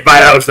to get hit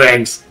by those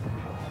things.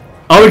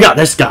 Oh, we got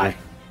this guy.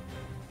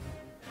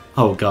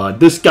 Oh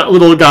god, this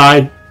little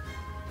guy.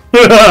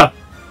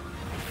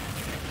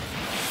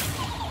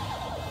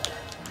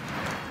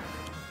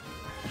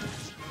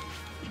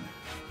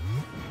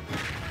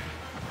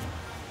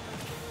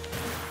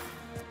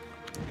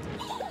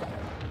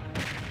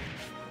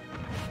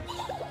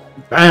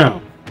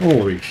 Bam!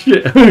 Holy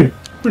shit.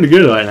 Pretty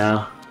good right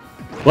now.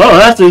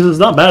 Well, this is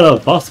not bad of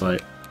a boss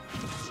fight.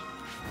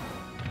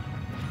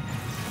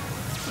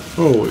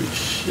 Holy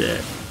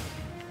shit.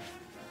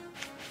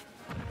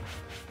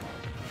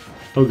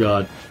 Oh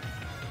god.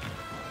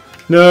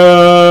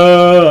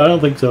 No, I don't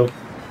think so.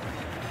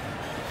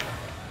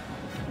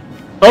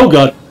 Oh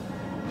god.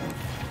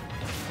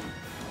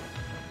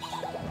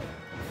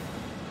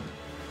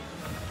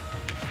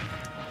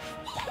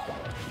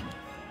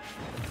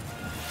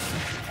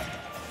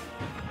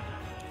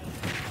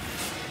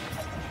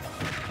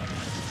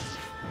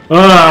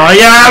 Oh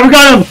yeah, we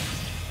got him!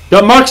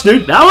 Got marks,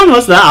 dude. That one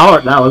wasn't that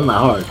hard. That wasn't that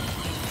hard.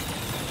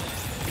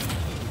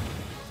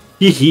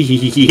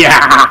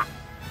 Yeah!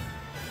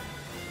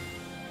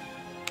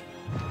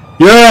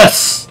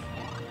 Yes!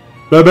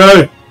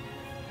 Baby!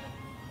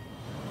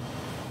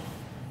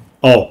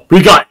 Oh,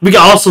 we got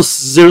also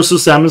Zero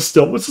Salmon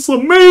still, which is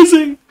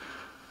amazing!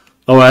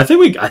 Oh, I think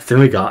we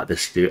got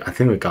this, dude. I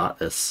think we got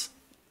this.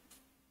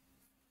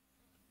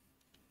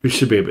 We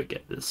should be able to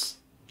get this.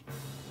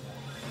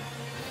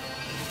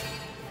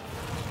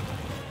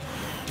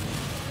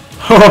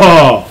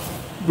 Oh,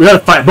 we gotta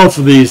fight both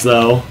of these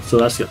though, so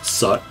that's gonna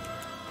suck.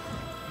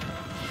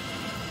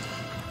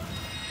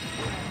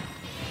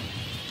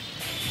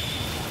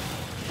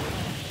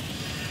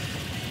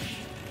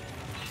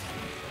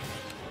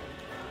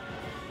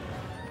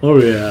 Oh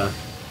yeah.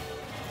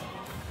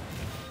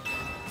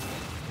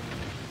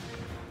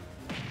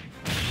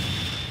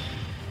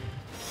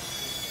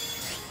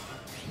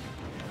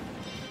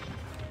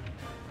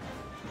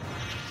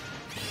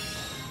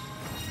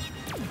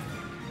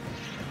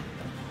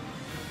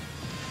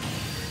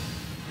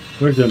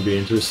 We're gonna be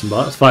interesting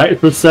boss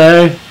fight per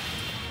se.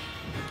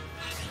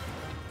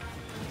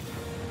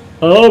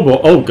 Oh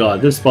boy! Oh god!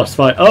 This boss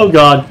fight! Oh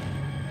god!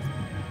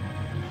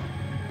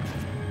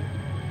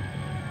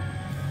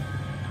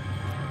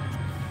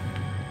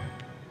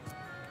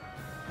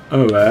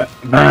 Alright,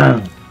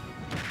 bam!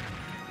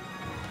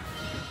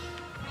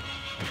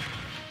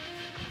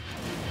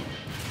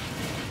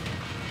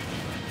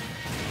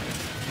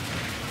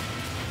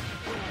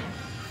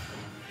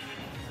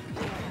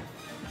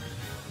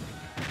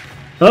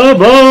 Oh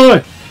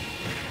boy!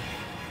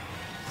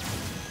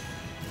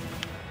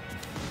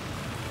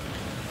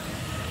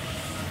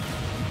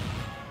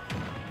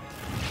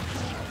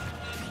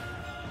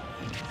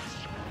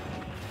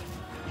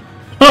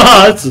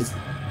 Haha, that's just...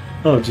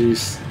 Oh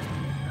jeez.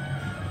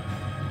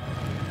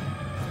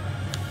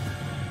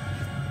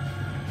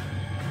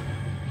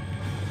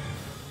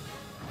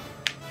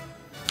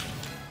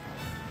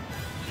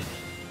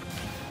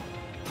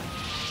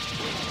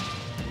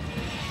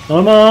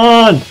 Come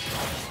on!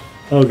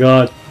 Oh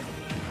god.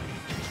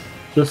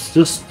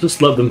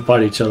 Just let them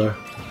fight each other.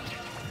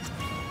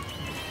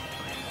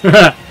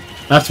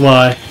 That's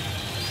why.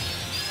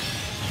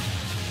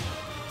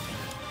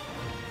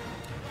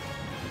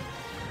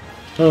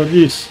 Oh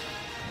jeez.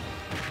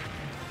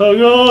 Oh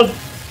god!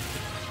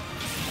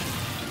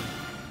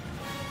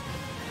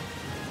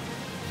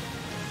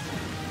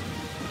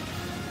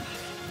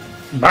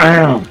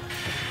 Bam!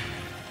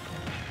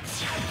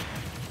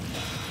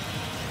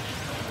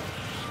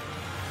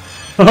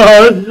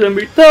 Oh, this is gonna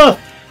be tough!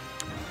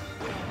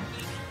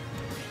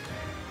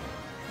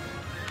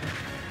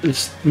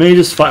 May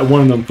just fight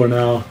one of them for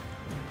now.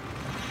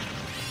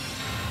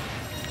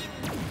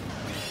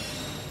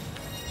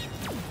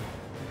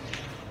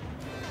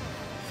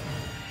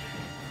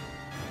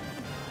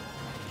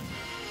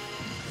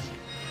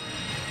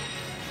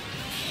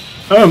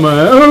 Oh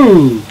my!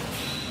 Oh!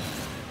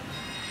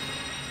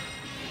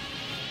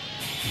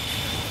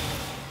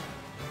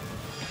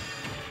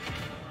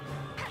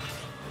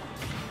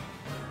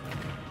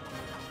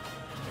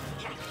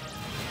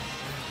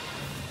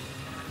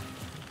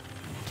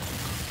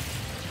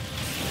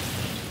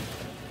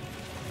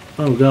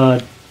 Oh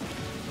god.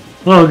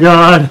 Oh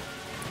god.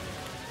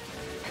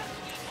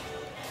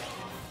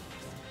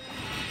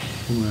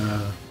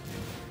 Wow.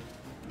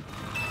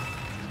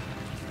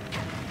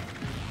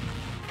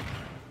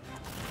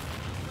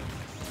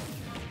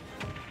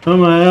 Oh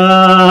my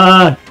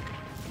god!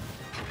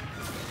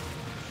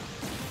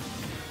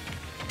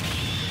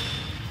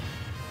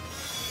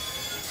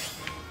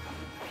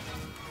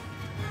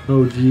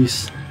 Oh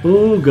jeez.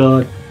 Oh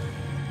god.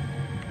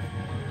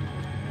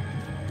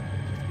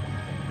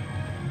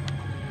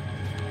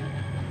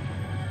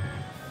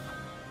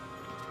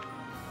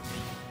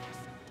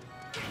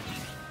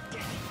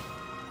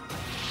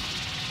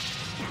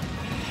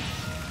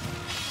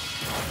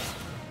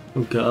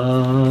 Oh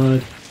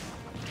god.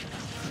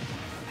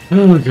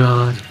 Oh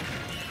god.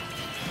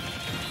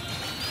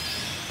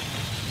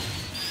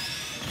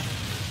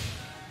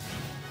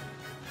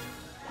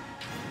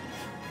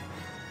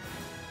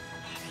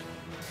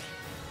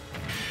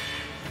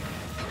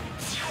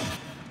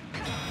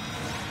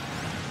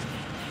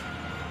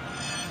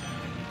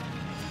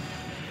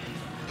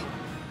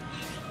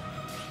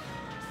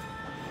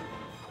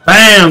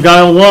 Bam!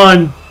 Got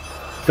one!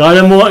 Got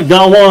him one,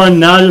 got one,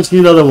 now I just need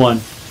another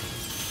one.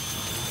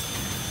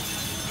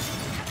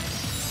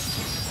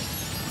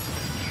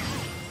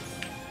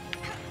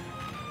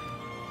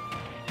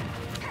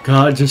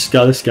 God, just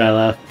got this guy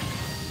left.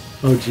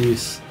 Oh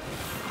jeez.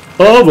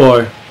 Oh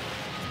boy.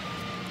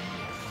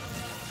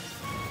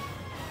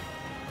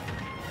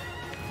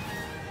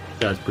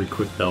 That's pretty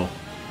quick though.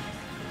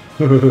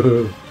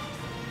 Oh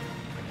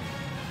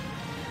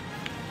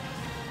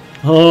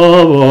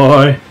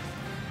boy.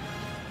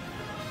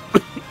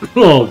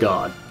 Oh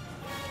god.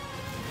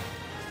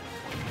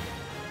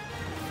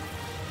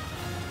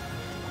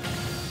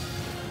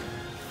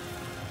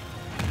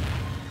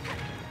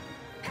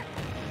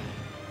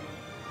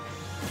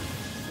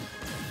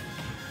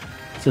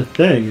 It's a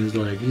thing, is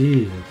like,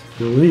 geez,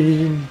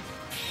 going.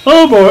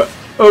 Oh boy!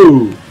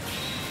 Oh!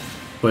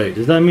 Wait,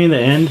 does that mean the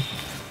end?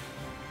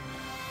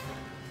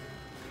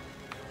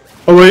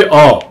 Oh wait,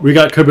 oh, we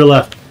got Kirby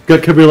left.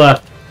 Got Kirby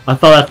left. I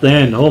thought that's the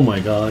end. Oh my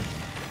god.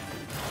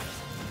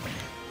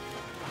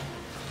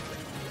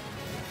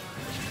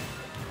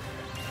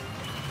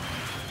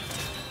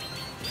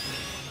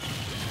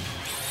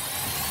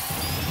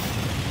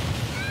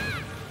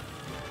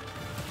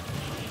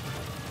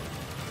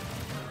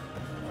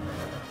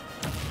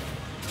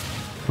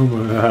 Oh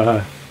my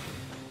god.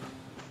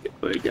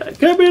 We got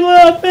Kirby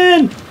left,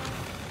 man!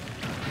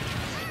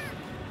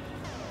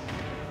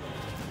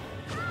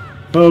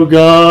 Oh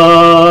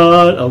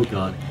god! Oh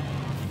god.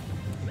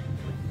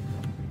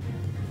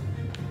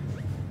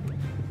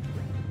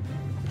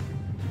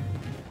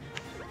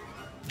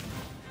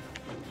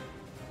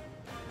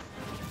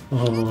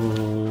 Oh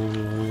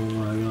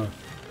my god.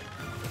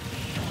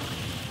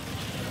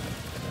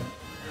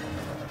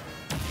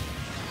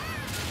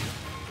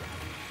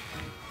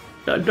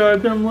 Got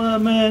dark and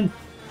left, man.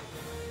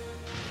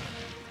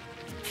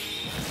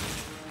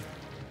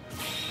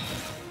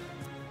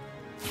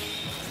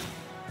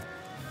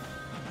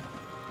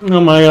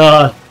 Oh my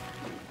god.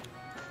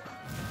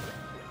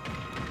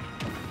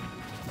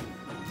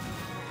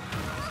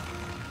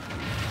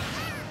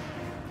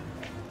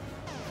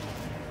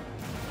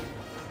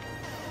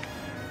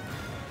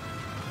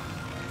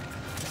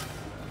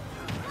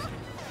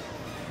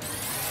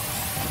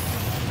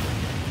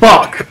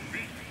 Fuck!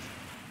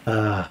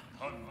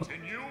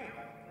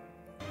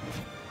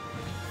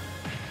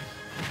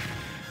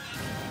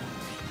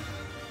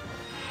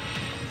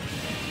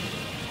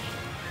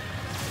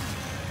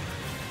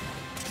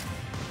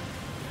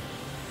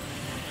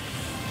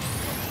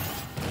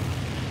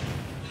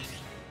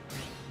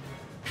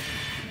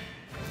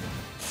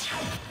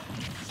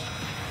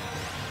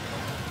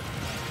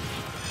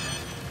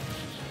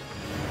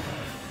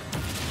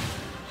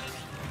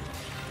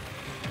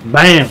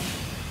 Bam!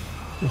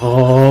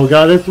 Oh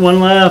god, there's one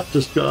left.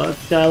 Just got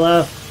this guy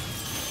left.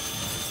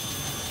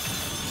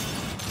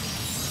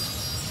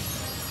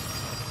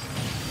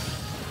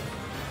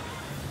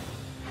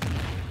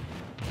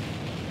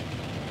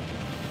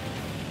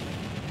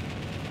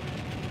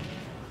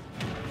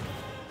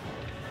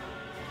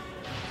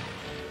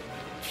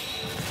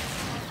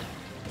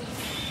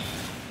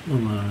 Oh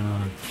my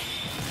god.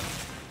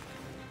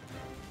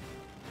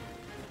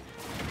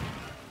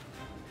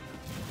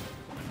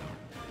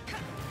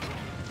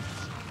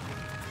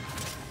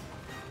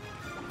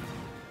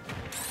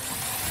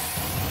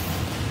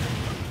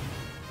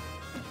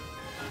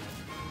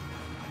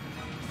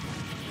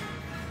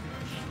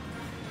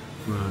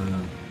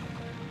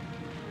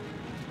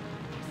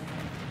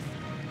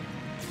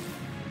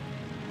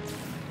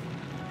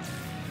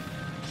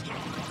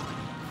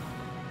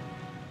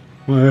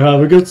 Why have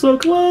we got so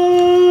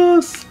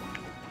close?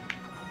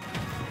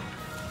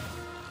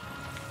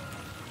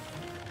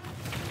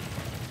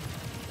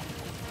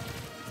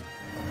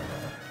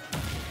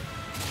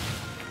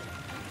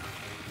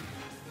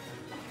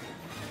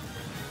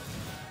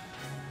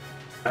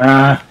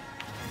 Ah.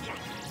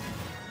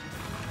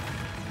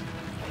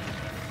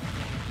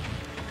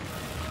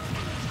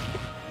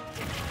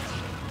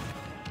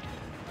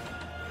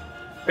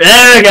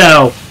 There we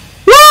go!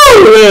 Woo!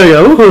 There we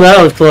go. Ooh,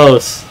 that was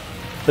close.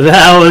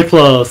 That was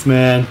close,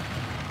 man.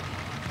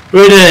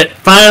 We did it!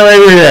 Finally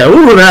we did it!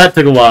 Ooh, that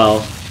took a while.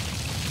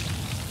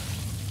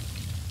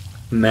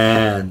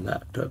 Man,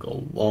 that took a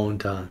long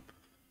time.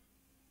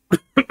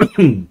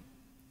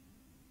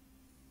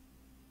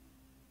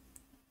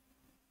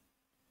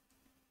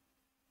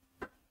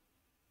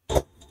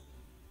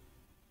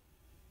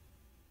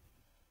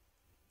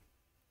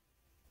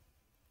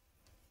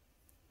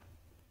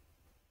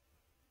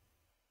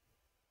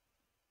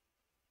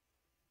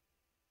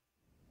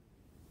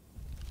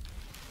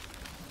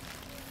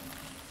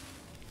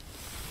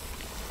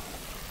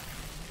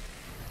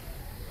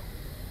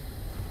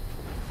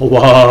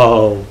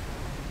 Whoa.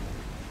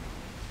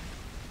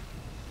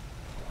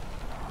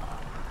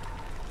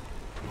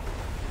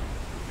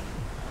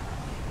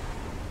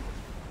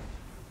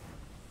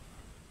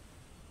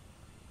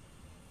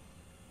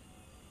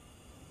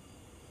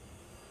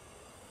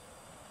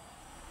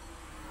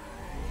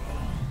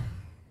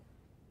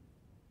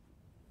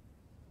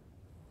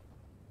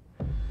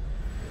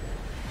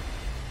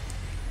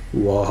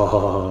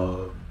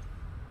 Whoa.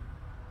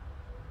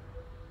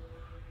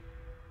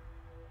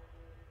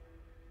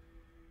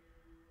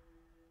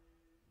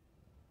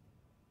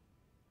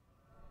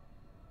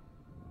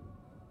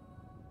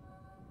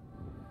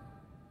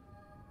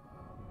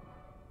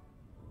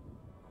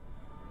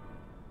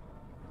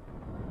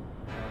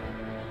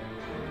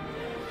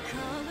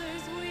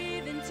 Colors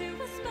weave into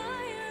a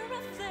spire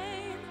of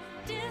flame.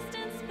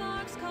 Distant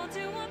sparks call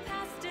to a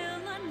past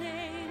still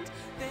unnamed.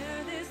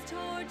 Bear this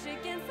torch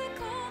against the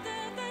cold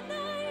of the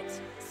night.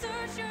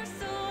 Search your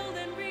soul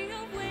and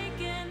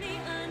reawaken the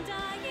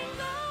undying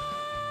light.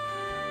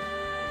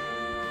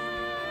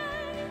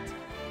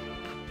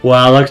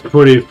 Wow, that's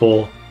pretty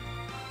full.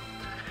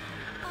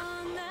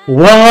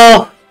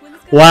 Well,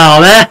 wow,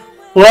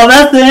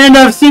 that's the end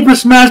of Super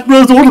Smash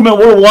Bros. Ultimate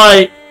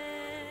Worldwide.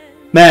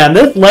 Man,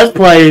 this Let's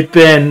Play has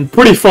been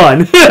pretty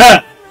fun.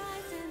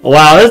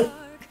 Wow, this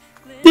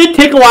did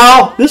take a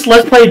while. This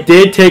Let's Play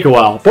did take a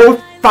while. But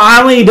we're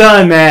finally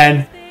done,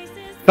 man.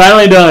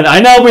 Finally done. I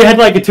know we had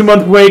like a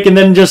 2-month break and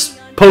then just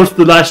post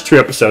the last 2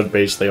 episodes,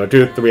 basically. Or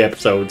 2 or 3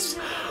 episodes.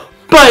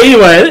 But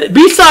anyway,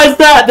 besides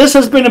that, this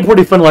has been a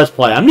pretty fun Let's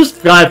Play. I'm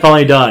just glad it's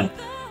finally done.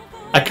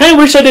 I kind of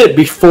wish I did it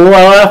before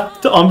I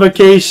left on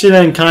vacation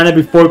and kind of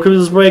before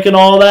Christmas break and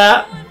all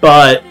that.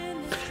 But...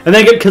 and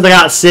then because I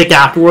got sick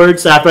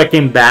afterwards, after I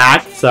came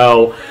back,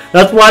 so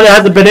that's why there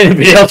hasn't been any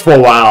videos for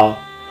a while.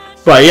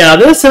 But yeah,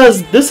 this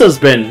has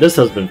been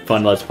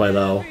fun Let's Play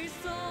though.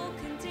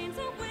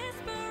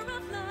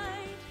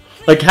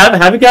 Like,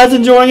 have you guys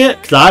enjoying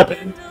it? Cause I've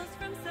been.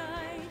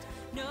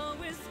 God,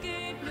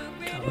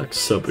 it looks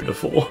so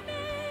beautiful.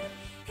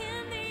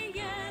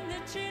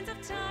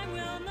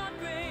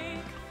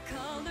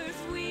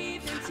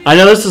 I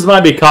know this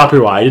might be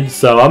copyrighted,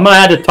 so I might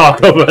have to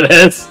talk over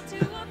this.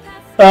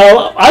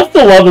 I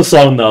still love the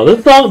song though.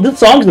 This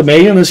song's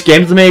amazing. This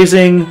game's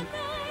amazing.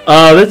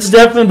 This is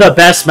definitely the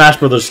best Smash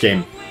Brothers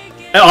game.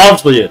 It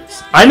obviously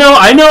is. I know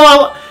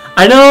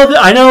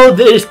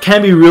this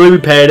can be really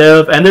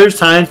repetitive, and there's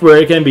times where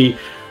it can be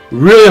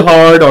really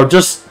hard or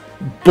just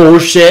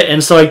bullshit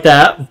and stuff like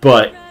that.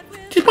 But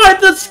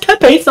this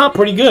campaign's not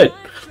pretty good.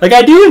 Like,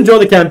 I do enjoy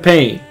the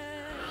campaign.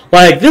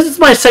 Like, this is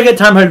my second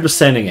time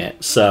 100%ing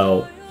it.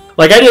 So,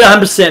 like, I did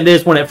 100%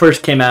 this when it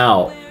first came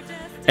out.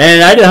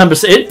 And I did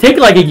 100%. It took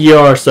like a year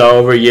or so,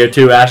 over a year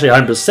to actually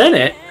 100%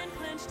 it.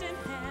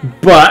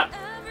 But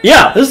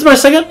yeah, this is my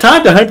second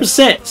time to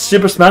 100%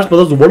 Super Smash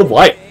Bros. World of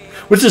Light,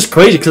 which is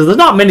crazy because there's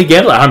not many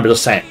games like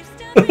 100%.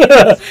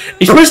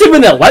 especially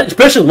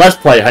Let's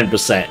Play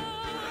 100%.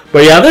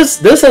 But yeah,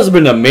 this has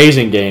been an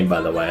amazing game,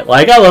 by the way.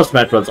 Like, I love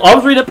Smash Bros.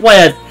 Obviously, to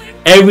play as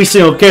every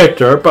single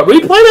character, but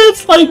we played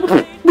as like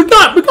we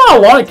got a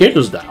lot of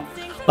characters down.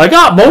 I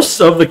got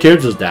most of the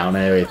characters down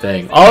and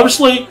everything.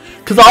 Obviously.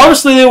 Because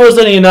obviously there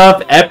wasn't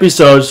enough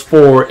episodes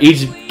for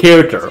each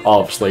character,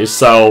 obviously,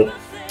 so,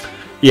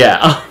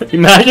 yeah,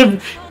 imagine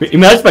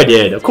if I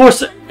did. Of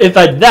course, if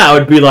I did that, it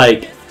would be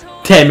like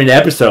 10-minute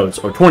episodes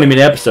or 20-minute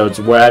episodes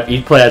where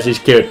each play as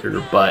each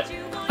character, but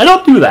I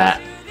don't do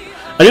that.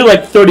 I do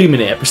like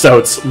 30-minute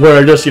episodes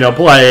where I just, you know,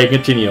 play and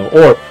continue,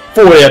 or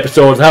 40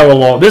 episodes, however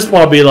long. This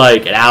will be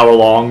like an hour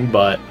long,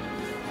 but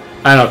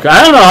I don't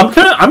know,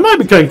 I might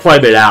be cutting quite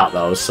a bit out,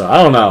 though, so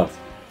I don't know.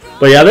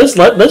 But yeah, this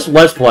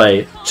Let's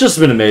Play, it's just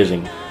been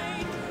amazing.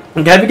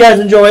 Okay, if you guys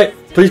enjoy it,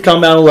 please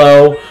comment down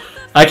below.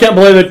 I can't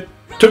believe it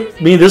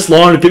took me this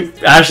long to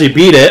actually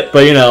beat it,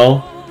 but you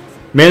know,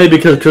 mainly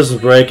because of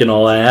Christmas break and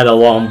all that. I had a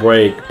long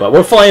break, but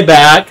we're finally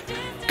back.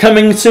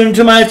 Coming soon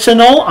to my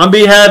channel, I'll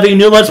be having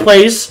new Let's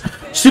Plays.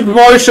 Super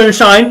Mario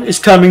Sunshine is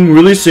coming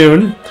really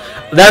soon.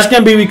 That's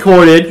going to be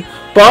recorded,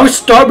 but I'm going to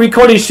start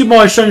recording Super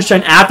Mario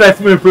Sunshine after I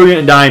finish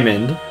Brilliant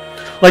Diamond.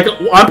 Like,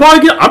 I'm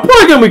probably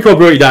gonna record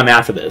Brilliant Diamond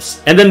after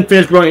this, and then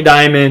finish Brilliant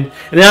Diamond,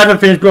 and then after I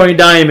finish Brilliant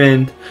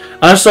Diamond,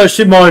 I'm gonna start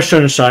Super Mario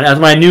Sunshine as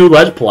my new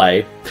Let's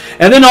Play,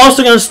 and then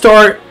also gonna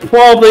start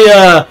probably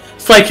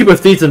Sly Cooper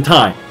Thieves in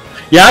Time.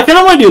 Yeah, I kind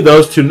of want to do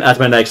those 2 as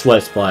my next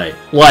Let's Play.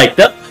 Like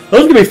those are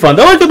gonna be fun.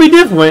 Those are gonna be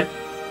different,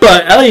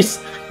 but at least,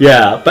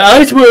 yeah. But at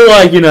least we're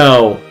like, you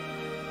know,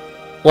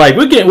 like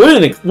we're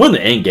in the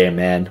end game,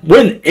 man.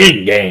 We're in the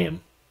end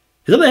game.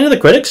 Is that the end of the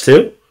credits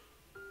too?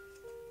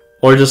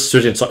 Or just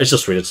switching songs? It's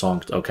just switching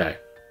songs. Okay.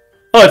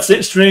 Oh,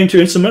 it's streaming to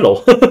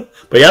instrumental.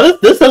 But yeah,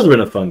 this has been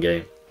a fun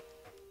game.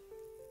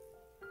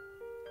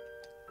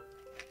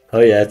 Oh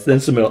yeah, it's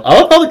instrumental.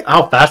 I love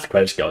how fast the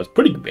credits go. It's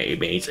pretty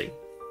amazing.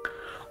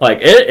 Like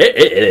it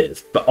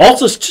is. But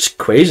also it's just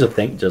crazy to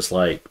think just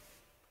like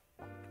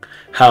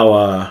how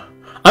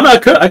I mean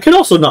I could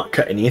also not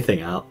cut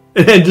anything out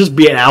and just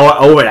be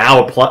over an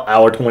hour plus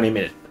hour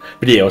 20-minute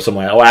video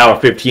somewhere, or hour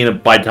 15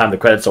 by the time the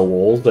credits are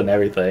rolled and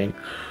everything.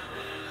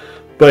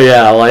 But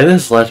yeah, like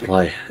this Let's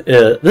Play.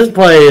 This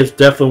play is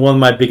definitely one of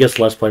my biggest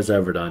Let's Plays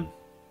I've ever done.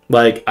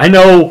 Like, I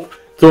know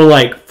it's only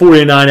like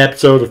 49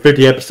 episodes or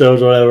 50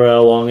 episodes or whatever,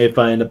 how long if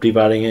I end up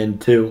dividing it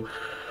into.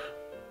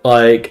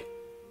 Like,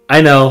 I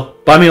know.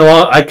 But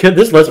I mean,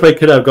 this Let's Play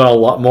could have gone a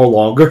lot more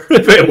longer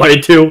if I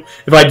wanted to.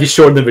 If I just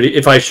shortened the video,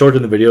 if I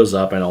shortened the videos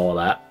up and all of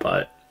that.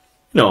 But,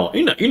 you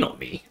know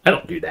me. I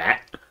don't do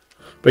that.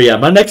 But yeah,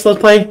 my next Let's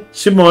Play,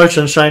 Super Mario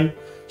Sunshine,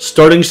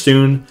 starting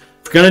soon.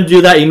 We're gonna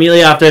do that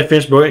immediately after I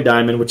finish Brilliant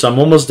Diamond, which I'm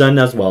almost done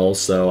as well.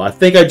 So I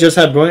think I just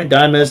have Brilliant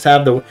Diamonds,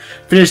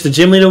 finish the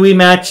Gym Leader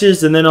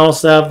rematches, and then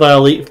also have the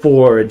Elite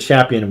Four and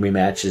Champion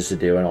rematches to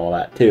do and all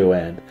that too.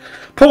 And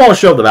probably want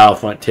to show up the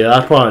Battlefront too.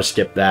 I probably want to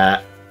skip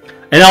that.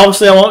 And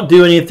obviously I won't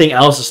do anything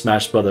else with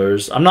Smash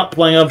Brothers. I'm not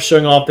planning on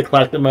showing off the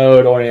classic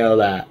mode or any of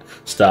that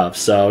stuff.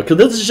 So because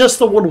this is just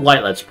the World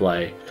Light Let's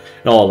Play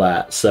and all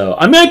that. So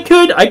I mean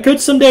I could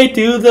someday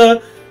do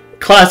the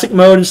classic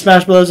mode in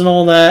Smash Brothers and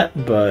all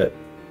that, but.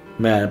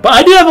 Man, but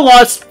I do have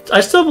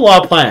I still have a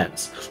lot of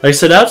plans. Like I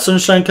said, I have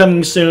Sunshine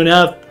coming soon.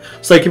 I have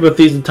Psychic with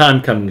Thieves in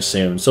Time coming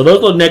soon. So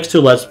those are the next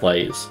two Let's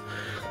Plays.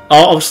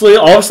 Obviously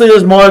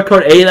there's Mario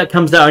Kart 8 that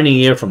comes out in a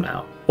year from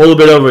now. A little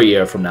bit over a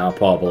year from now,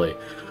 probably.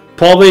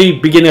 Probably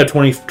beginning of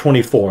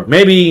 2024.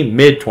 Maybe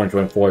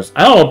mid-2024.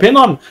 I don't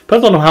know,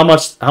 depends on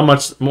how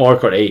much Mario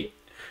Kart 8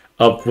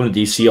 of when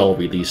the DC all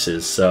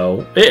releases.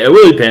 So it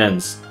really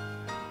depends.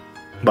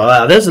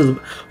 But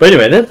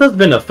anyway, this has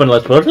been a fun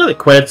Let's Play. Looks like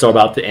the credits are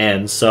about to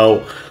end,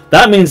 so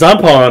that means I'm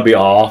probably gonna be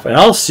off, and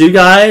I'll see you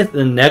guys in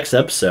the next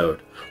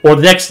episode, or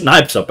the next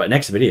not episode, but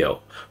next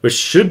video, which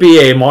should be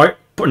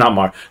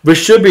which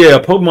should be a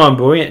Pokemon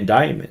Brilliant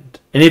Diamond.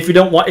 And if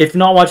you're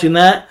not watching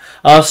that,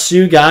 I'll see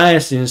you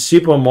guys in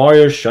Super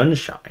Mario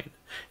Sunshine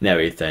and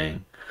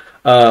everything.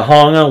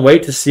 Hold on,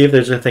 wait to see if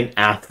there's anything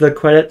after the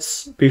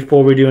credits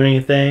before we do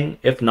anything.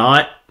 If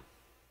not,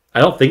 I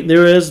don't think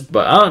there is,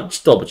 but I'll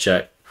just double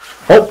check.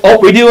 Oh,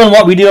 we do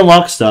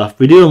unlock stuff.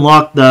 We do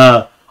unlock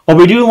the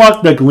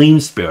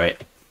Gleam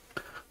Spirit.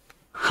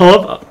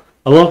 I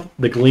love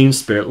the Gleam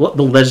Spirit,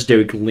 the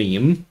legendary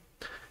Gleam.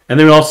 And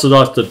then we also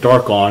got the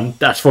Darkon.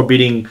 That's for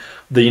beating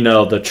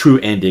the true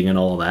ending and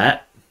all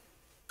that.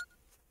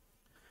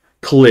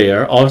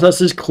 Clear. All of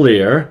this is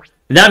clear.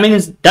 And that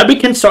means that we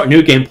can start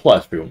New Game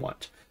Plus if we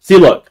want. See,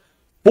 look.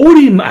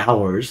 40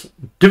 hours,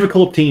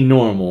 difficulty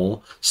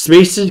normal,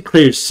 spaces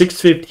cleared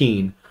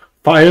 615.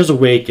 Fires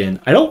Awaken.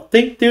 I don't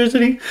think there's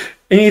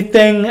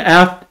anything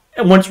after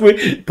once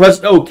we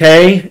press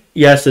OK.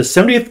 Yes, the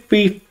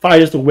 73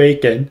 Fires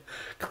Awaken.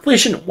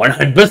 Completion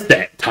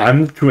 100%.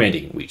 Time to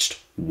ending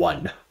reached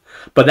 1.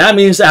 But that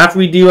means after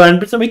we do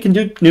 100%, we can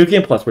do New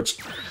Game Plus, which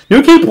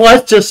New Game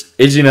Plus just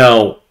is, you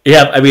have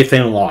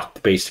everything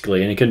unlocked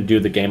basically, and you can do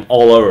the game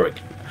all over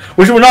again.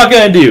 Which we're not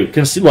gonna do.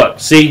 Look,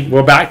 see,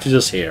 we're back to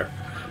just here.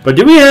 But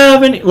do we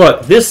have any?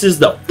 Look, this is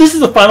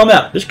the final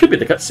map. This could be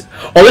the cutscene.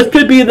 Oh, this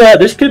could be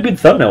the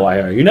thumbnail I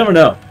hear. You never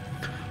know.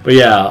 But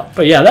yeah,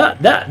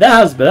 that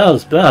has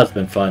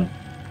been fun.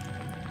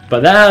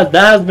 But that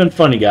has been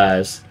funny,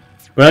 guys.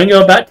 We're gonna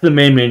go back to the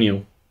main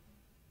menu.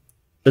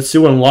 Let's see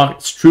what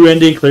unlocks. True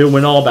ending, clear,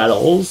 win all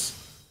battles.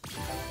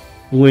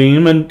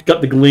 Gleam and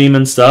got the Gleam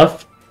and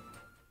stuff.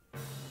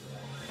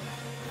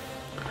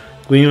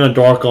 Gleam and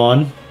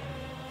Darkon.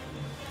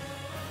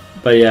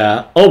 But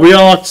yeah. Oh, we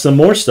unlocked some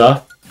more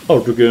stuff.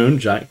 Oh, Dragoon,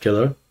 Giant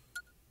Killer.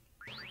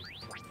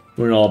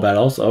 Win all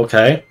battles.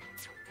 Okay.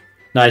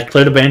 Nice.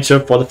 Clear the Banshee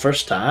for the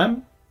first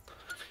time.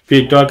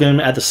 Defeat Dragoon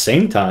at the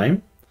same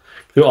time.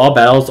 Clear all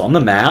battles on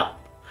the map.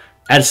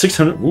 Add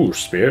 600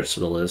 spirits to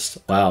the list.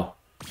 Wow.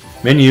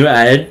 Menu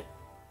added.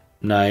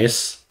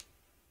 Nice.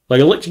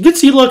 Like, look, you can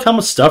see how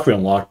much stuff we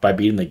unlocked by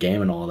beating the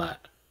game and all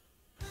that.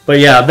 But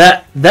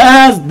yeah,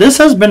 this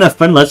has been a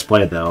fun Let's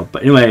Play though.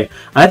 But anyway,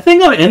 I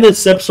think I'll end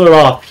this episode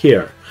off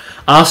here.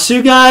 I'll see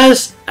you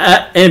guys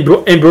in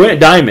Brilliant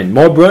Diamond.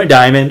 More Brilliant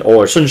Diamond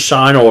or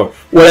Sunshine or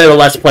whatever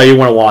Let's Play you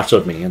want to watch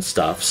with me and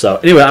stuff. So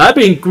anyway, I've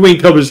been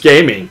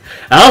GreenCobrasGaming.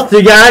 I'll see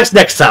you guys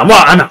next time.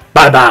 Well, I'm out.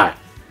 Bye-bye.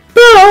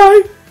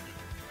 Bye!